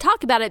districts don't want to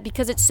talk about it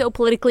because it's so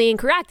politically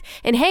incorrect.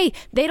 And hey,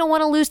 they don't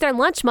want to lose their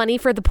lunch money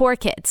for the poor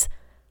kids.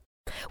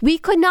 We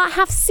could not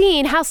have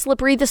seen how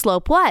slippery the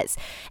slope was.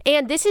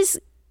 And this has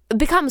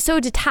become so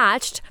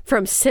detached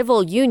from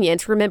civil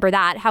unions. Remember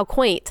that, how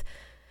quaint.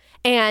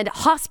 And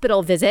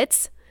hospital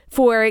visits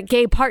for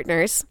gay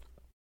partners.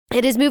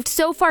 It has moved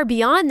so far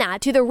beyond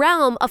that to the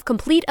realm of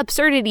complete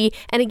absurdity.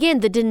 And again,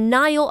 the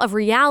denial of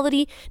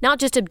reality, not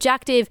just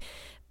objective,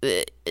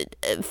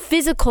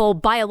 physical,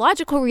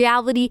 biological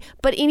reality,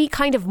 but any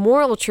kind of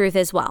moral truth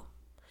as well.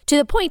 To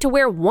the point to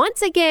where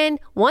once again,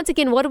 what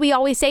do we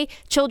always say?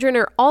 Children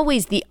are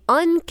always the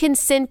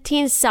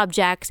unconsenting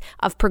subjects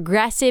of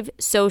progressive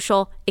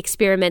social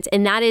experiments.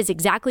 And that is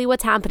exactly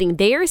what's happening.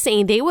 They are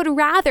saying they would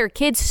rather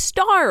kids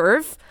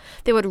starve.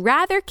 They would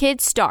rather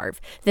kids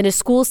starve than a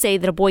school say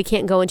that a boy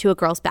can't go into a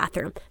girl's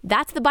bathroom.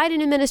 That's the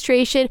Biden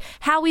administration.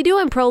 How we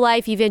doing,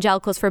 pro-life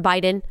evangelicals for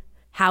Biden?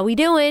 How we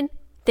doing?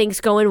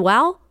 Things going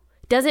well?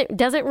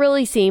 Doesn't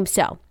really seem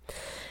so.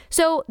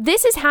 So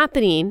this is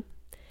happening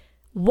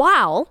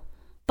while,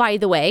 by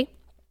the way,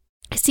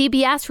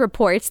 CBS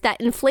reports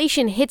that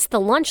inflation hits the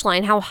lunch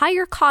line, how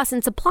higher costs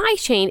and supply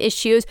chain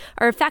issues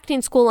are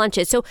affecting school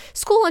lunches. So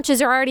school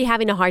lunches are already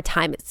having a hard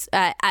time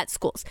at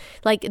schools.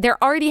 Like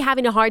they're already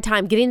having a hard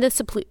time getting the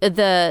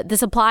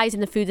supplies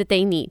and the food that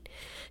they need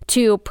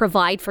to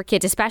provide for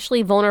kids,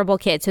 especially vulnerable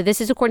kids. So this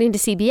is according to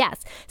CBS.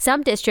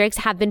 Some districts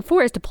have been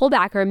forced to pull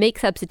back or make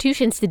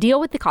substitutions to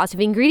deal with the cost of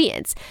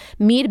ingredients.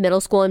 Meade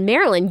Middle School in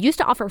Maryland used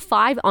to offer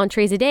 5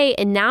 entrees a day,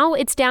 and now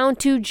it's down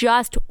to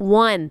just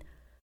 1.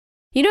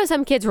 You know,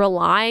 some kids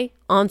rely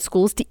on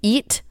schools to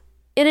eat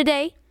in a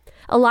day.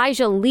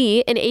 Elijah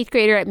Lee, an 8th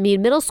grader at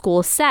Meade Middle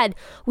School, said,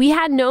 "We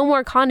had no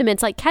more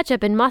condiments like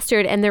ketchup and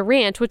mustard and the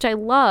ranch, which I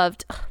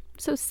loved."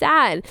 So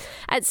sad.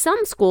 At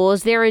some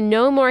schools, there are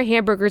no more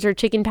hamburgers or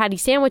chicken patty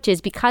sandwiches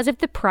because of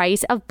the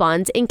price of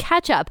buns and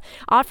ketchup.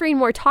 Offering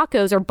more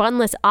tacos or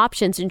bunless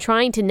options and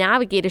trying to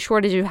navigate a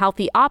shortage of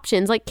healthy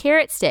options like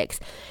carrot sticks.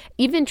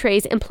 Even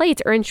trays and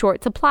plates are in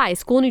short supply.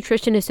 School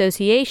Nutrition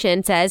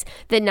Association says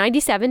that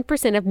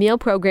 97% of meal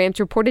programs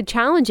reported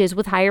challenges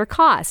with higher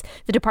costs.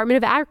 The Department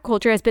of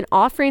Agriculture has been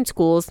offering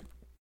schools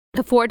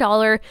a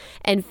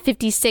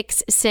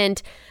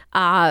 $4.56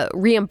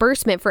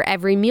 reimbursement for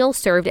every meal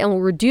served, and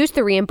will reduce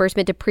the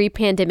reimbursement to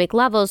pre-pandemic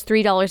levels,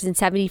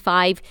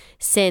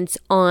 $3.75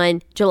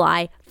 on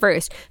July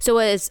 1st. So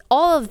as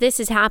all of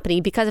this is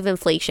happening because of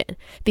inflation,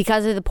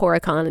 because of the poor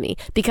economy,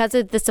 because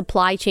of the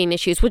supply chain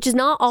issues, which is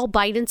not all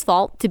Biden's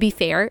fault, to be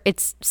fair.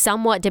 It's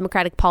somewhat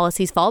Democratic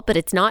policy's fault, but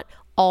it's not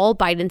all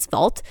Biden's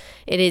fault.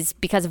 It is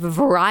because of a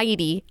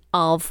variety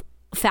of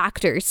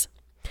factors.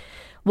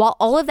 While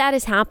all of that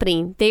is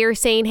happening, they are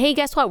saying, hey,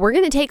 guess what? We're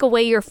going to take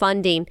away your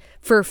funding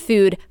for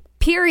food,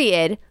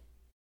 period,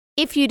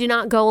 if you do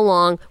not go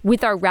along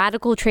with our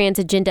radical trans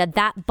agenda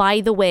that,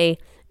 by the way,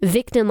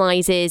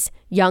 victimizes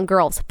young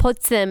girls,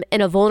 puts them in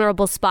a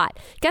vulnerable spot.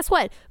 Guess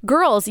what?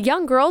 Girls,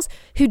 young girls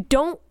who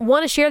don't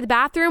want to share the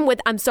bathroom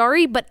with, I'm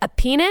sorry, but a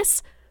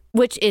penis,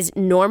 which is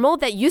normal.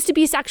 That used to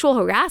be sexual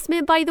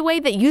harassment, by the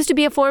way. That used to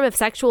be a form of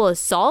sexual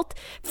assault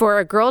for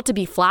a girl to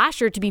be flashed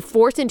or to be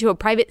forced into a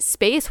private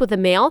space with a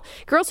male.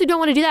 Girls who don't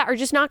want to do that are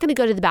just not going to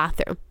go to the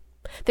bathroom.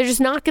 They're just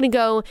not going to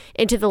go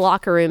into the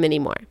locker room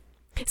anymore.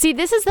 See,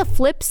 this is the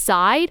flip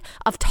side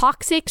of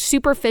toxic,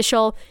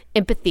 superficial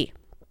empathy.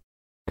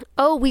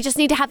 Oh, we just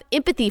need to have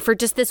empathy for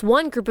just this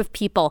one group of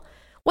people.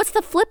 What's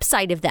the flip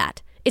side of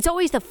that? It's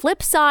always the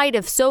flip side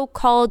of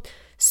so-called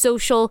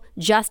social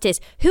justice.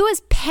 Who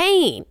is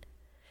paying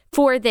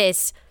for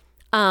this,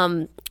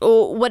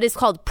 what is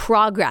called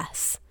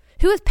progress?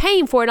 Who is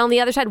paying for it on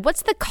the other side?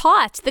 What's the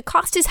cost? The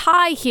cost is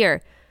high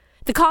here.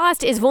 The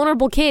cost is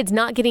vulnerable kids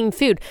not getting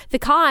food. The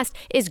cost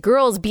is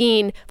girls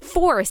being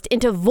forced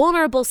into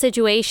vulnerable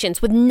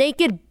situations with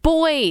naked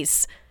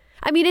boys.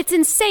 I mean, it's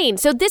insane.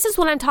 So this is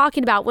what I'm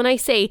talking about when I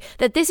say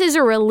that this is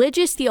a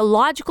religious,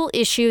 theological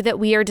issue that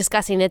we are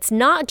discussing. It's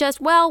not just,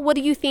 well, what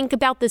do you think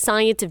about the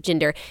science of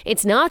gender?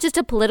 It's not just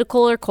a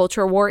political or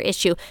cultural war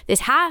issue. This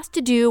has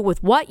to do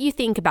with what you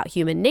think about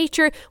human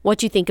nature,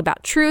 what you think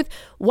about truth,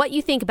 what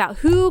you think about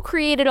who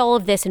created all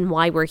of this and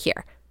why we're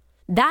here.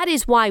 That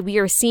is why we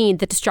are seeing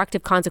the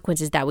destructive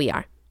consequences that we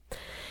are.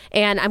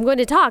 And I'm going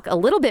to talk a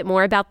little bit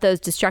more about those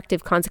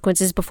destructive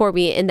consequences before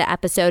we end the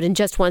episode in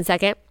just one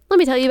second. Let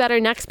me tell you about our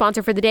next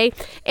sponsor for the day.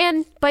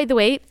 And by the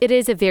way, it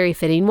is a very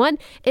fitting one.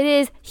 It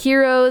is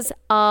Heroes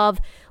of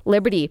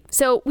Liberty.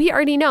 So we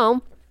already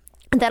know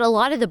that a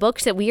lot of the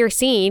books that we are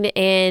seeing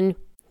in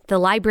the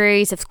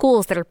libraries of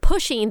schools that are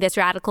pushing this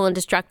radical and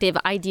destructive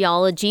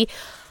ideology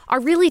are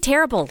really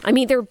terrible. I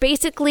mean, they're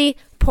basically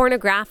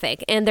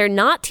pornographic, and they're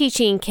not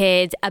teaching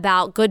kids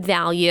about good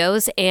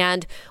values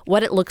and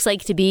what it looks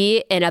like to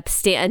be an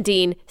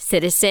upstanding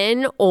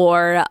citizen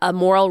or a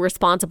moral,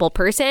 responsible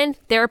person.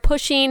 They're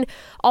pushing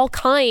all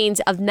kinds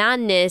of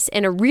madness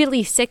and a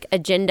really sick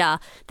agenda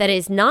that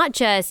is not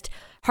just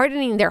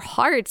hardening their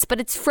hearts, but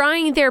it's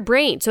frying their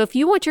brain. So if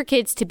you want your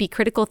kids to be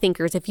critical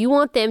thinkers, if you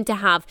want them to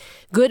have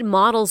good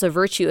models of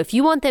virtue, if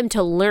you want them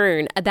to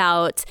learn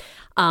about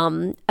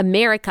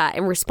America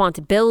and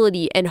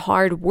responsibility and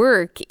hard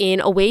work in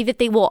a way that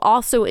they will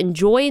also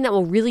enjoy and that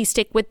will really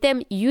stick with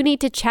them, you need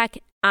to check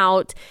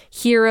out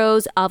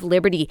Heroes of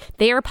Liberty.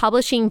 They are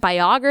publishing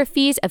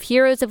biographies of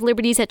heroes of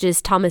liberty such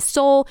as Thomas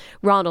Sowell,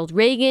 Ronald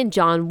Reagan,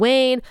 John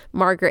Wayne,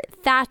 Margaret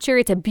Thatcher.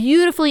 It's a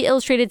beautifully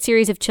illustrated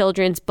series of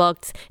children's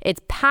books.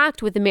 It's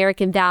packed with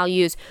American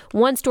values,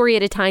 one story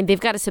at a time. They've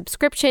got a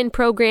subscription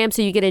program,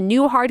 so you get a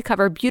new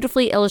hardcover,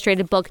 beautifully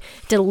illustrated book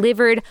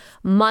delivered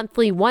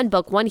monthly, one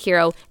book, one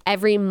hero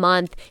every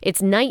month.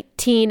 It's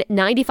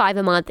 $19.95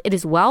 a month. It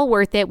is well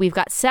worth it. We've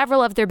got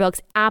several of their books.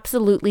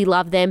 Absolutely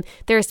love them.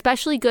 They're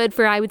especially good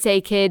for, I would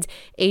say, kids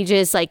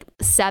ages like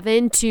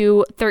 7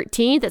 to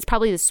 13. That's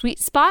probably the sweet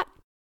spot.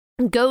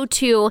 Go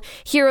to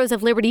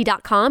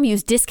heroesofliberty.com,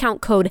 use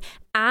discount code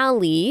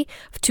Allie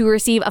to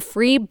receive a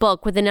free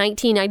book with a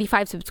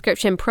 $19.95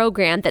 subscription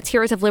program. That's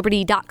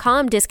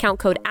heroesofliberty.com, discount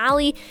code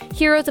Allie,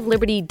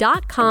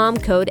 heroesofliberty.com,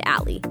 code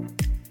Allie.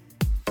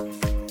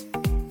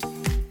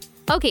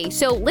 Okay,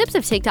 so Libs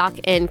of TikTok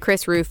and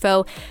Chris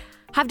Rufo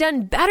have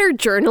done better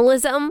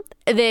journalism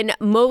than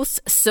most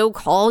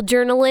so-called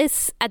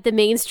journalists at the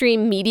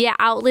mainstream media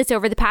outlets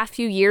over the past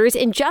few years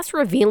in just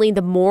revealing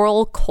the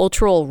moral,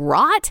 cultural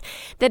rot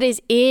that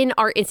is in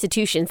our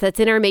institutions, that's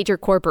in our major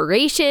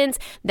corporations,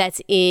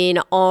 that's in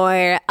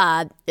our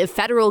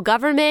federal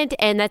government,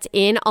 and that's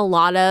in a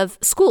lot of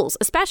schools,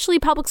 especially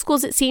public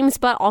schools, it seems,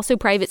 but also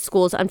private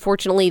schools,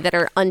 unfortunately, that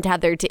are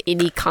untethered to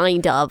any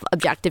kind of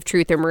objective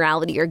truth or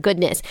morality or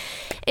goodness.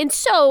 And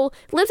so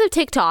Libs of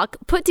TikTok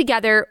put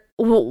together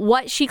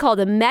what she called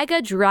a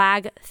mega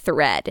drag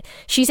thread.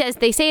 She says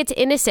they say it's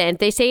innocent.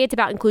 They say it's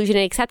about inclusion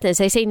and acceptance.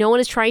 They say no one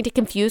is trying to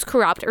confuse,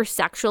 corrupt, or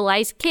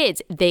sexualize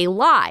kids. They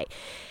lie.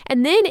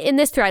 And then in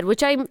this thread,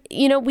 which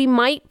we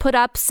might put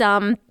up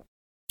some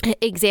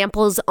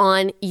examples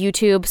on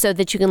YouTube so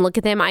that you can look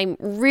at them. I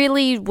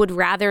really would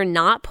rather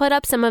not put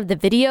up some of the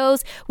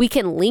videos. We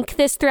can link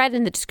this thread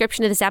in the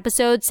description of this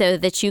episode so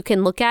that you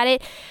can look at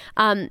it.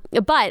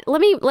 But let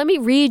me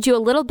read you a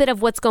little bit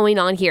of what's going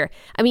on here.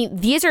 I mean,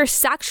 these are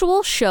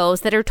sexual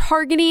shows that are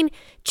targeting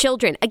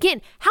children.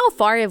 Again, how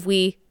far have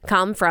we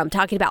come from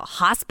talking about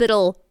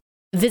hospital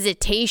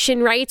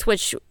visitation rights,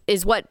 which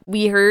is what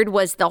we heard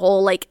was the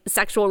whole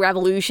sexual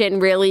revolution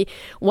really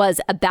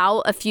was about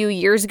a few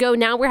years ago.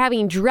 Now we're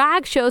having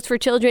drag shows for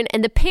children,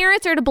 and the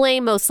parents are to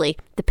blame mostly.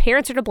 The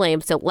parents are to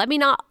blame. So let me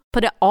not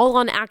put it all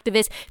on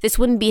activists. This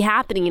wouldn't be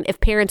happening if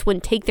parents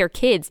wouldn't take their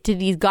kids to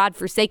these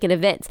godforsaken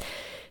events.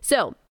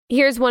 So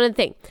here's one of the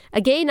things.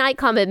 A gay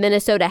nightclub in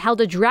Minnesota held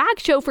a drag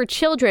show for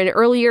children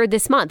earlier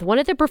this month. One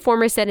of the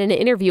performers said in an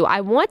interview, "I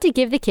want to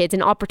give the kids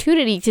an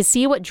opportunity to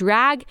see what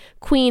drag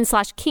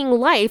queen/king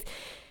life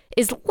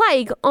is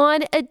like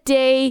on a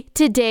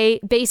day-to-day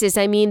basis."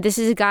 I mean, this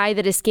is a guy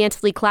that is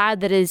scantily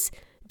clad, that is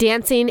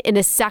dancing in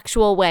a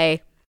sexual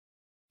way.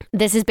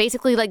 This is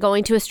basically like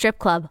going to a strip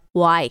club.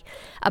 Why?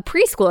 A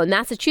preschool in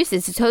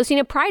Massachusetts is hosting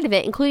a pride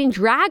event, including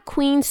drag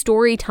queen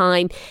story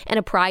time and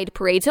a pride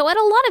parade. So at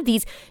a lot of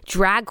these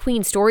drag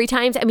queen story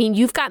times, I mean,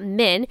 you've got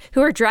men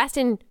who are dressed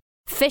in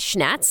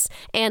fishnets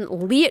and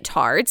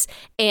leotards,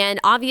 and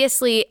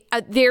obviously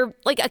they're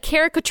like a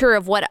caricature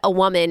of what a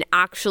woman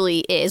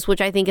actually is,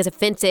 which I think is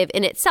offensive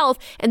in itself.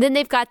 And then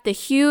they've got the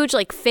huge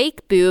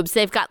fake boobs.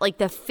 They've got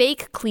the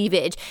fake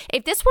cleavage.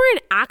 If this were an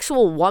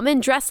actual woman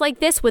dressed like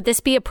this, would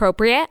this be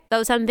appropriate? That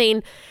was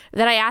something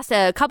that I asked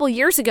a couple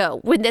years ago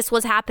when this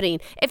was happening.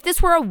 If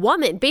this were a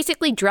woman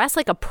basically dressed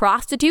like a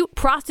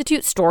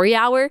prostitute story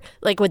hour,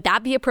 would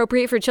that be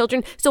appropriate for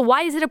children? So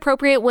why is it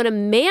appropriate when a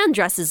man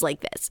dresses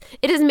like this?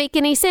 It doesn't make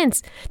any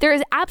sense. There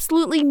is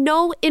absolutely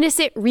no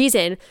innocent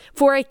reason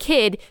for a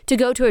kid to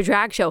go to a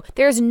drag show.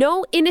 There is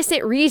no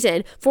innocent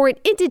reason for an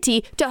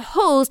entity to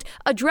host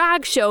a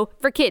drag show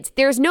for kids.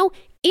 There's no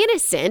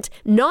innocent,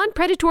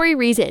 non-predatory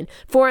reason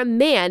for a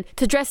man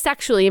to dress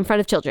sexually in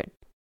front of children.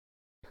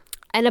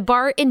 And a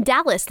bar in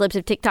Dallas, Libs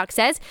of TikTok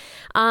says,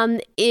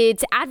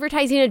 it's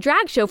advertising a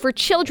drag show for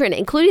children,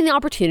 including the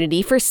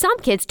opportunity for some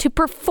kids to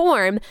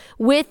perform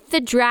with the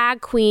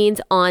drag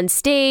queens on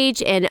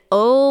stage. And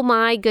oh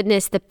my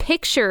goodness, the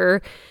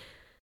picture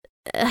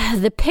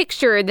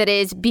that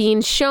is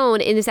being shown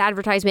in this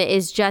advertisement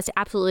is just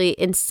absolutely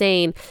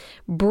insane.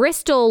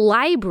 Bristol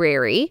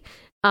Library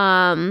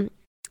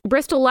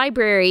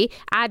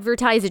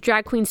advertised a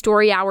Drag Queen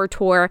Story Hour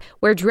tour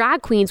where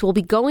drag queens will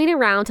be going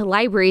around to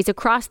libraries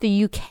across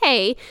the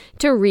UK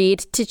to read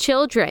to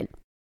children.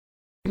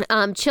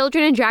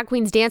 Children and drag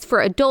queens dance for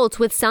adults,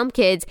 with some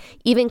kids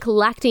even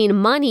collecting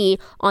money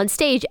on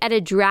stage at a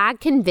drag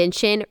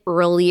convention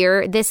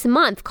earlier this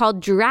month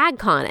called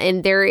DragCon.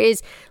 And there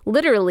is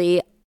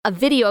literally a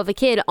video of a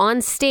kid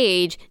on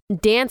stage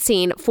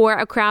dancing for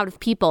a crowd of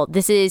people.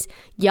 This is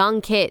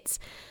young kids.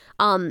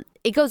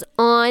 It goes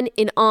on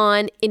and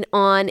on and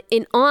on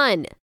and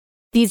on.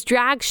 These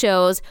drag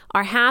shows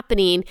are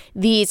happening.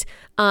 These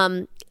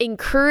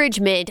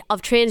encouragement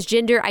of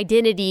transgender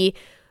identity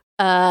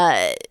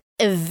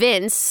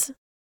events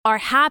are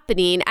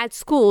happening at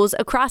schools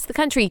across the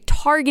country,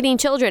 targeting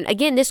children.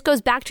 Again, this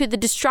goes back to the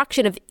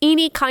destruction of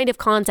any kind of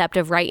concept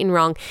of right and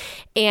wrong.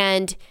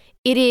 And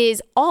it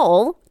is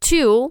all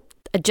to,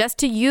 just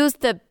to use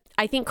the,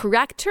 I think,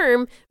 correct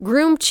term,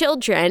 groom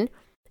children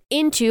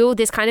into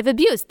this kind of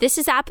abuse. This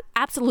is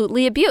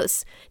absolutely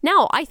abuse.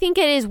 Now, I think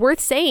it is worth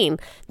saying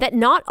that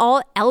not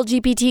all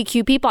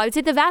LGBTQ people, I would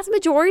say the vast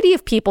majority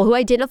of people who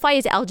identify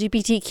as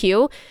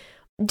LGBTQ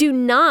do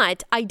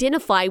not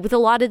identify with a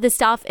lot of the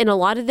stuff and a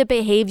lot of the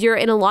behavior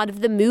and a lot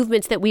of the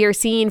movements that we are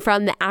seeing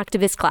from the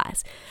activist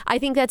class. I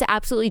think that's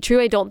absolutely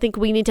true. I don't think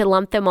we need to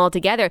lump them all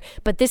together,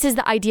 but this is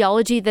the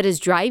ideology that is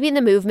driving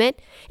the movement.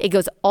 It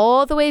goes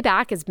all the way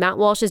back, as Matt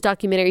Walsh's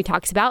documentary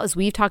talks about, as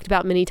we've talked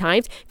about many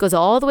times. It goes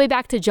all the way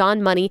back to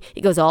John Money.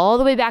 It goes all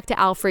the way back to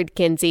Alfred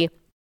Kinsey.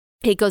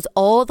 It goes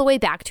all the way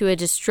back to a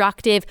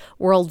destructive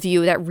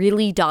worldview that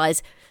really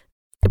does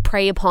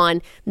prey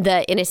upon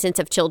the innocence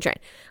of children,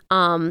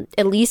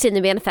 at least in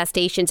the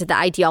manifestations of the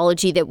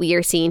ideology that we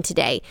are seeing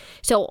today.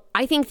 So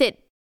I think that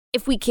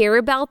if we care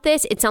about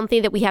this, it's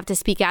something that we have to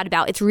speak out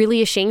about. It's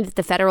really a shame that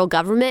the federal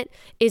government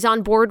is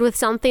on board with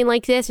something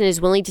like this and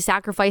is willing to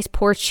sacrifice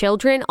poor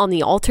children on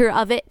the altar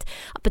of it.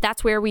 But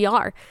that's where we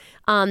are.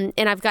 And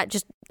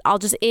I'll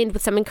just end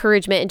with some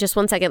encouragement in just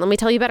 1 second. Let me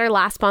tell you about our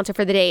last sponsor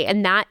for the day,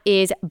 and that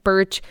is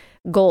Birch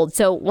Gold.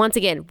 So once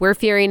again, we're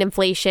fearing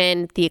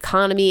inflation. The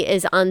economy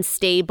is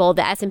unstable.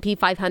 The S&P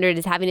 500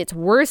 is having its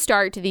worst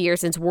start to the year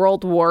since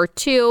World War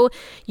II.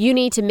 You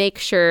need to make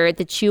sure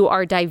that you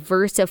are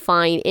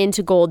diversifying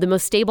into gold, the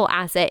most stable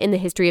asset in the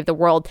history of the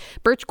world.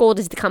 Birch Gold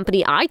is the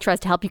company I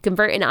trust to help you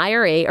convert an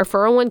IRA or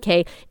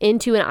 401k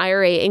into an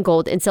IRA in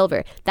gold and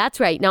silver. That's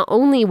right. Not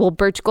only will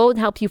Birch Gold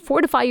help you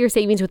fortify your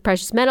savings with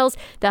precious metals,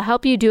 they'll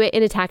help you do it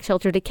in a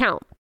tax-sheltered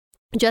account.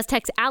 Just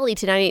text Allie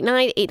to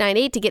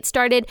 989-898 to get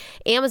started.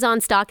 Amazon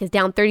stock is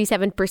down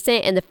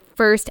 37% in the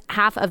first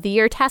half of the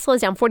year. Tesla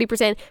is down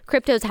 40%.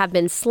 Cryptos have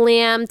been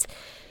slammed.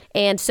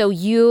 And so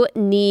you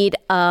need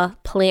a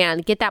plan.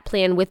 Get that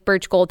plan with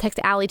Birch Gold.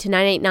 Text Allie to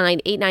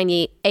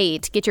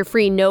 989-898. Get your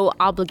free no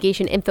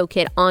obligation info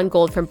kit on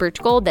gold from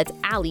Birch Gold. That's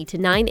Allie to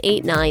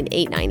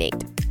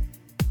 989-898.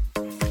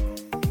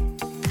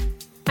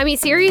 I mean,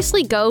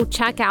 seriously, go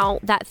check out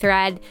that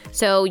thread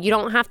so you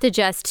don't have to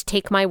just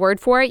take my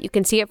word for it. You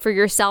can see it for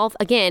yourself.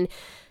 Again,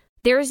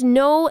 there's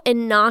no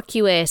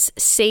innocuous,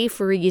 safe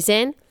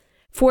reason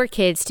for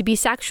kids to be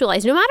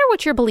sexualized, no matter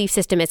what your belief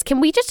system is. Can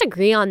we just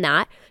agree on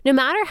that? No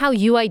matter how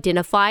you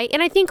identify,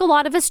 and I think a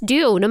lot of us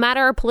do, no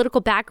matter our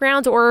political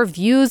backgrounds or our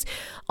views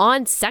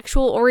on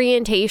sexual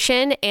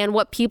orientation and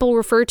what people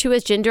refer to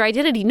as gender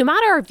identity, no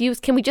matter our views,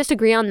 can we just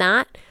agree on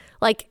that?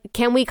 Like,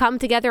 can we come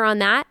together on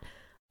that?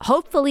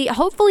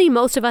 Hopefully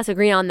most of us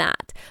agree on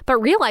that.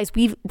 But realize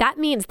that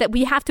means that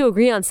we have to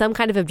agree on some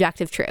kind of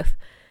objective truth.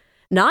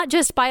 Not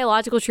just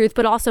biological truth,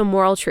 but also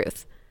moral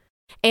truth.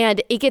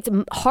 And it gets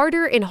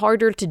harder and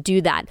harder to do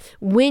that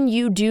when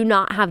you do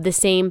not have the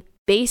same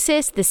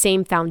basis, the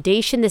same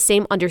foundation, the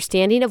same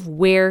understanding of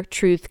where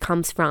truth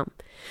comes from.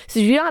 So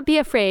do not be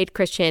afraid,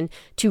 Christian,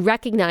 to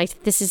recognize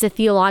that this is a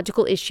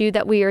theological issue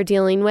that we are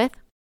dealing with.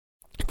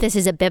 This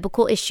is a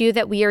biblical issue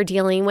that we are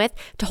dealing with,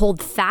 to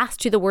hold fast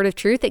to the word of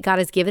truth that God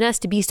has given us,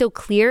 to be so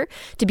clear,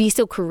 to be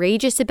so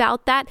courageous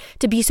about that,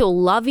 to be so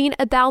loving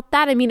about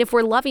that. I mean, if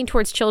we're loving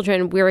towards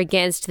children, we're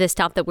against the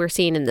stuff that we're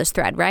seeing in this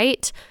thread,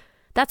 right?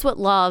 That's what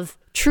love,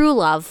 true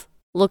love,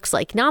 looks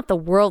like, not the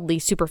worldly,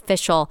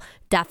 superficial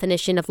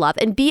definition of love.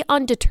 And be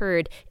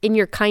undeterred in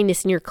your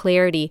kindness and your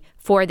clarity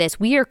for this.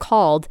 We are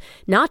called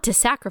not to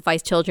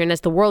sacrifice children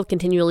as the world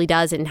continually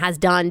does and has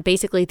done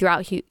basically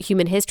throughout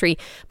human history,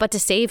 but to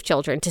save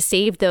children, to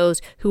save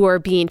those who are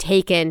being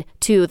taken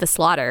to the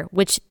slaughter,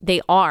 which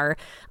they are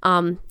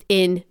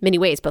in many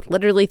ways, but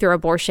literally through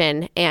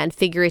abortion and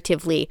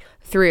figuratively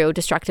through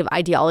destructive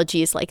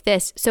ideologies like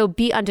this. So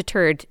be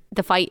undeterred.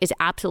 The fight is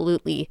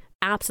absolutely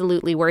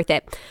worth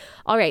it.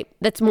 All right,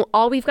 that's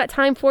all we've got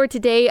time for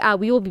today.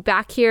 We will be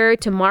back here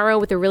tomorrow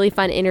with a really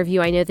fun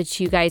interview I know that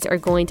you guys are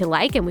going to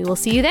like, and we will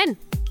see you then.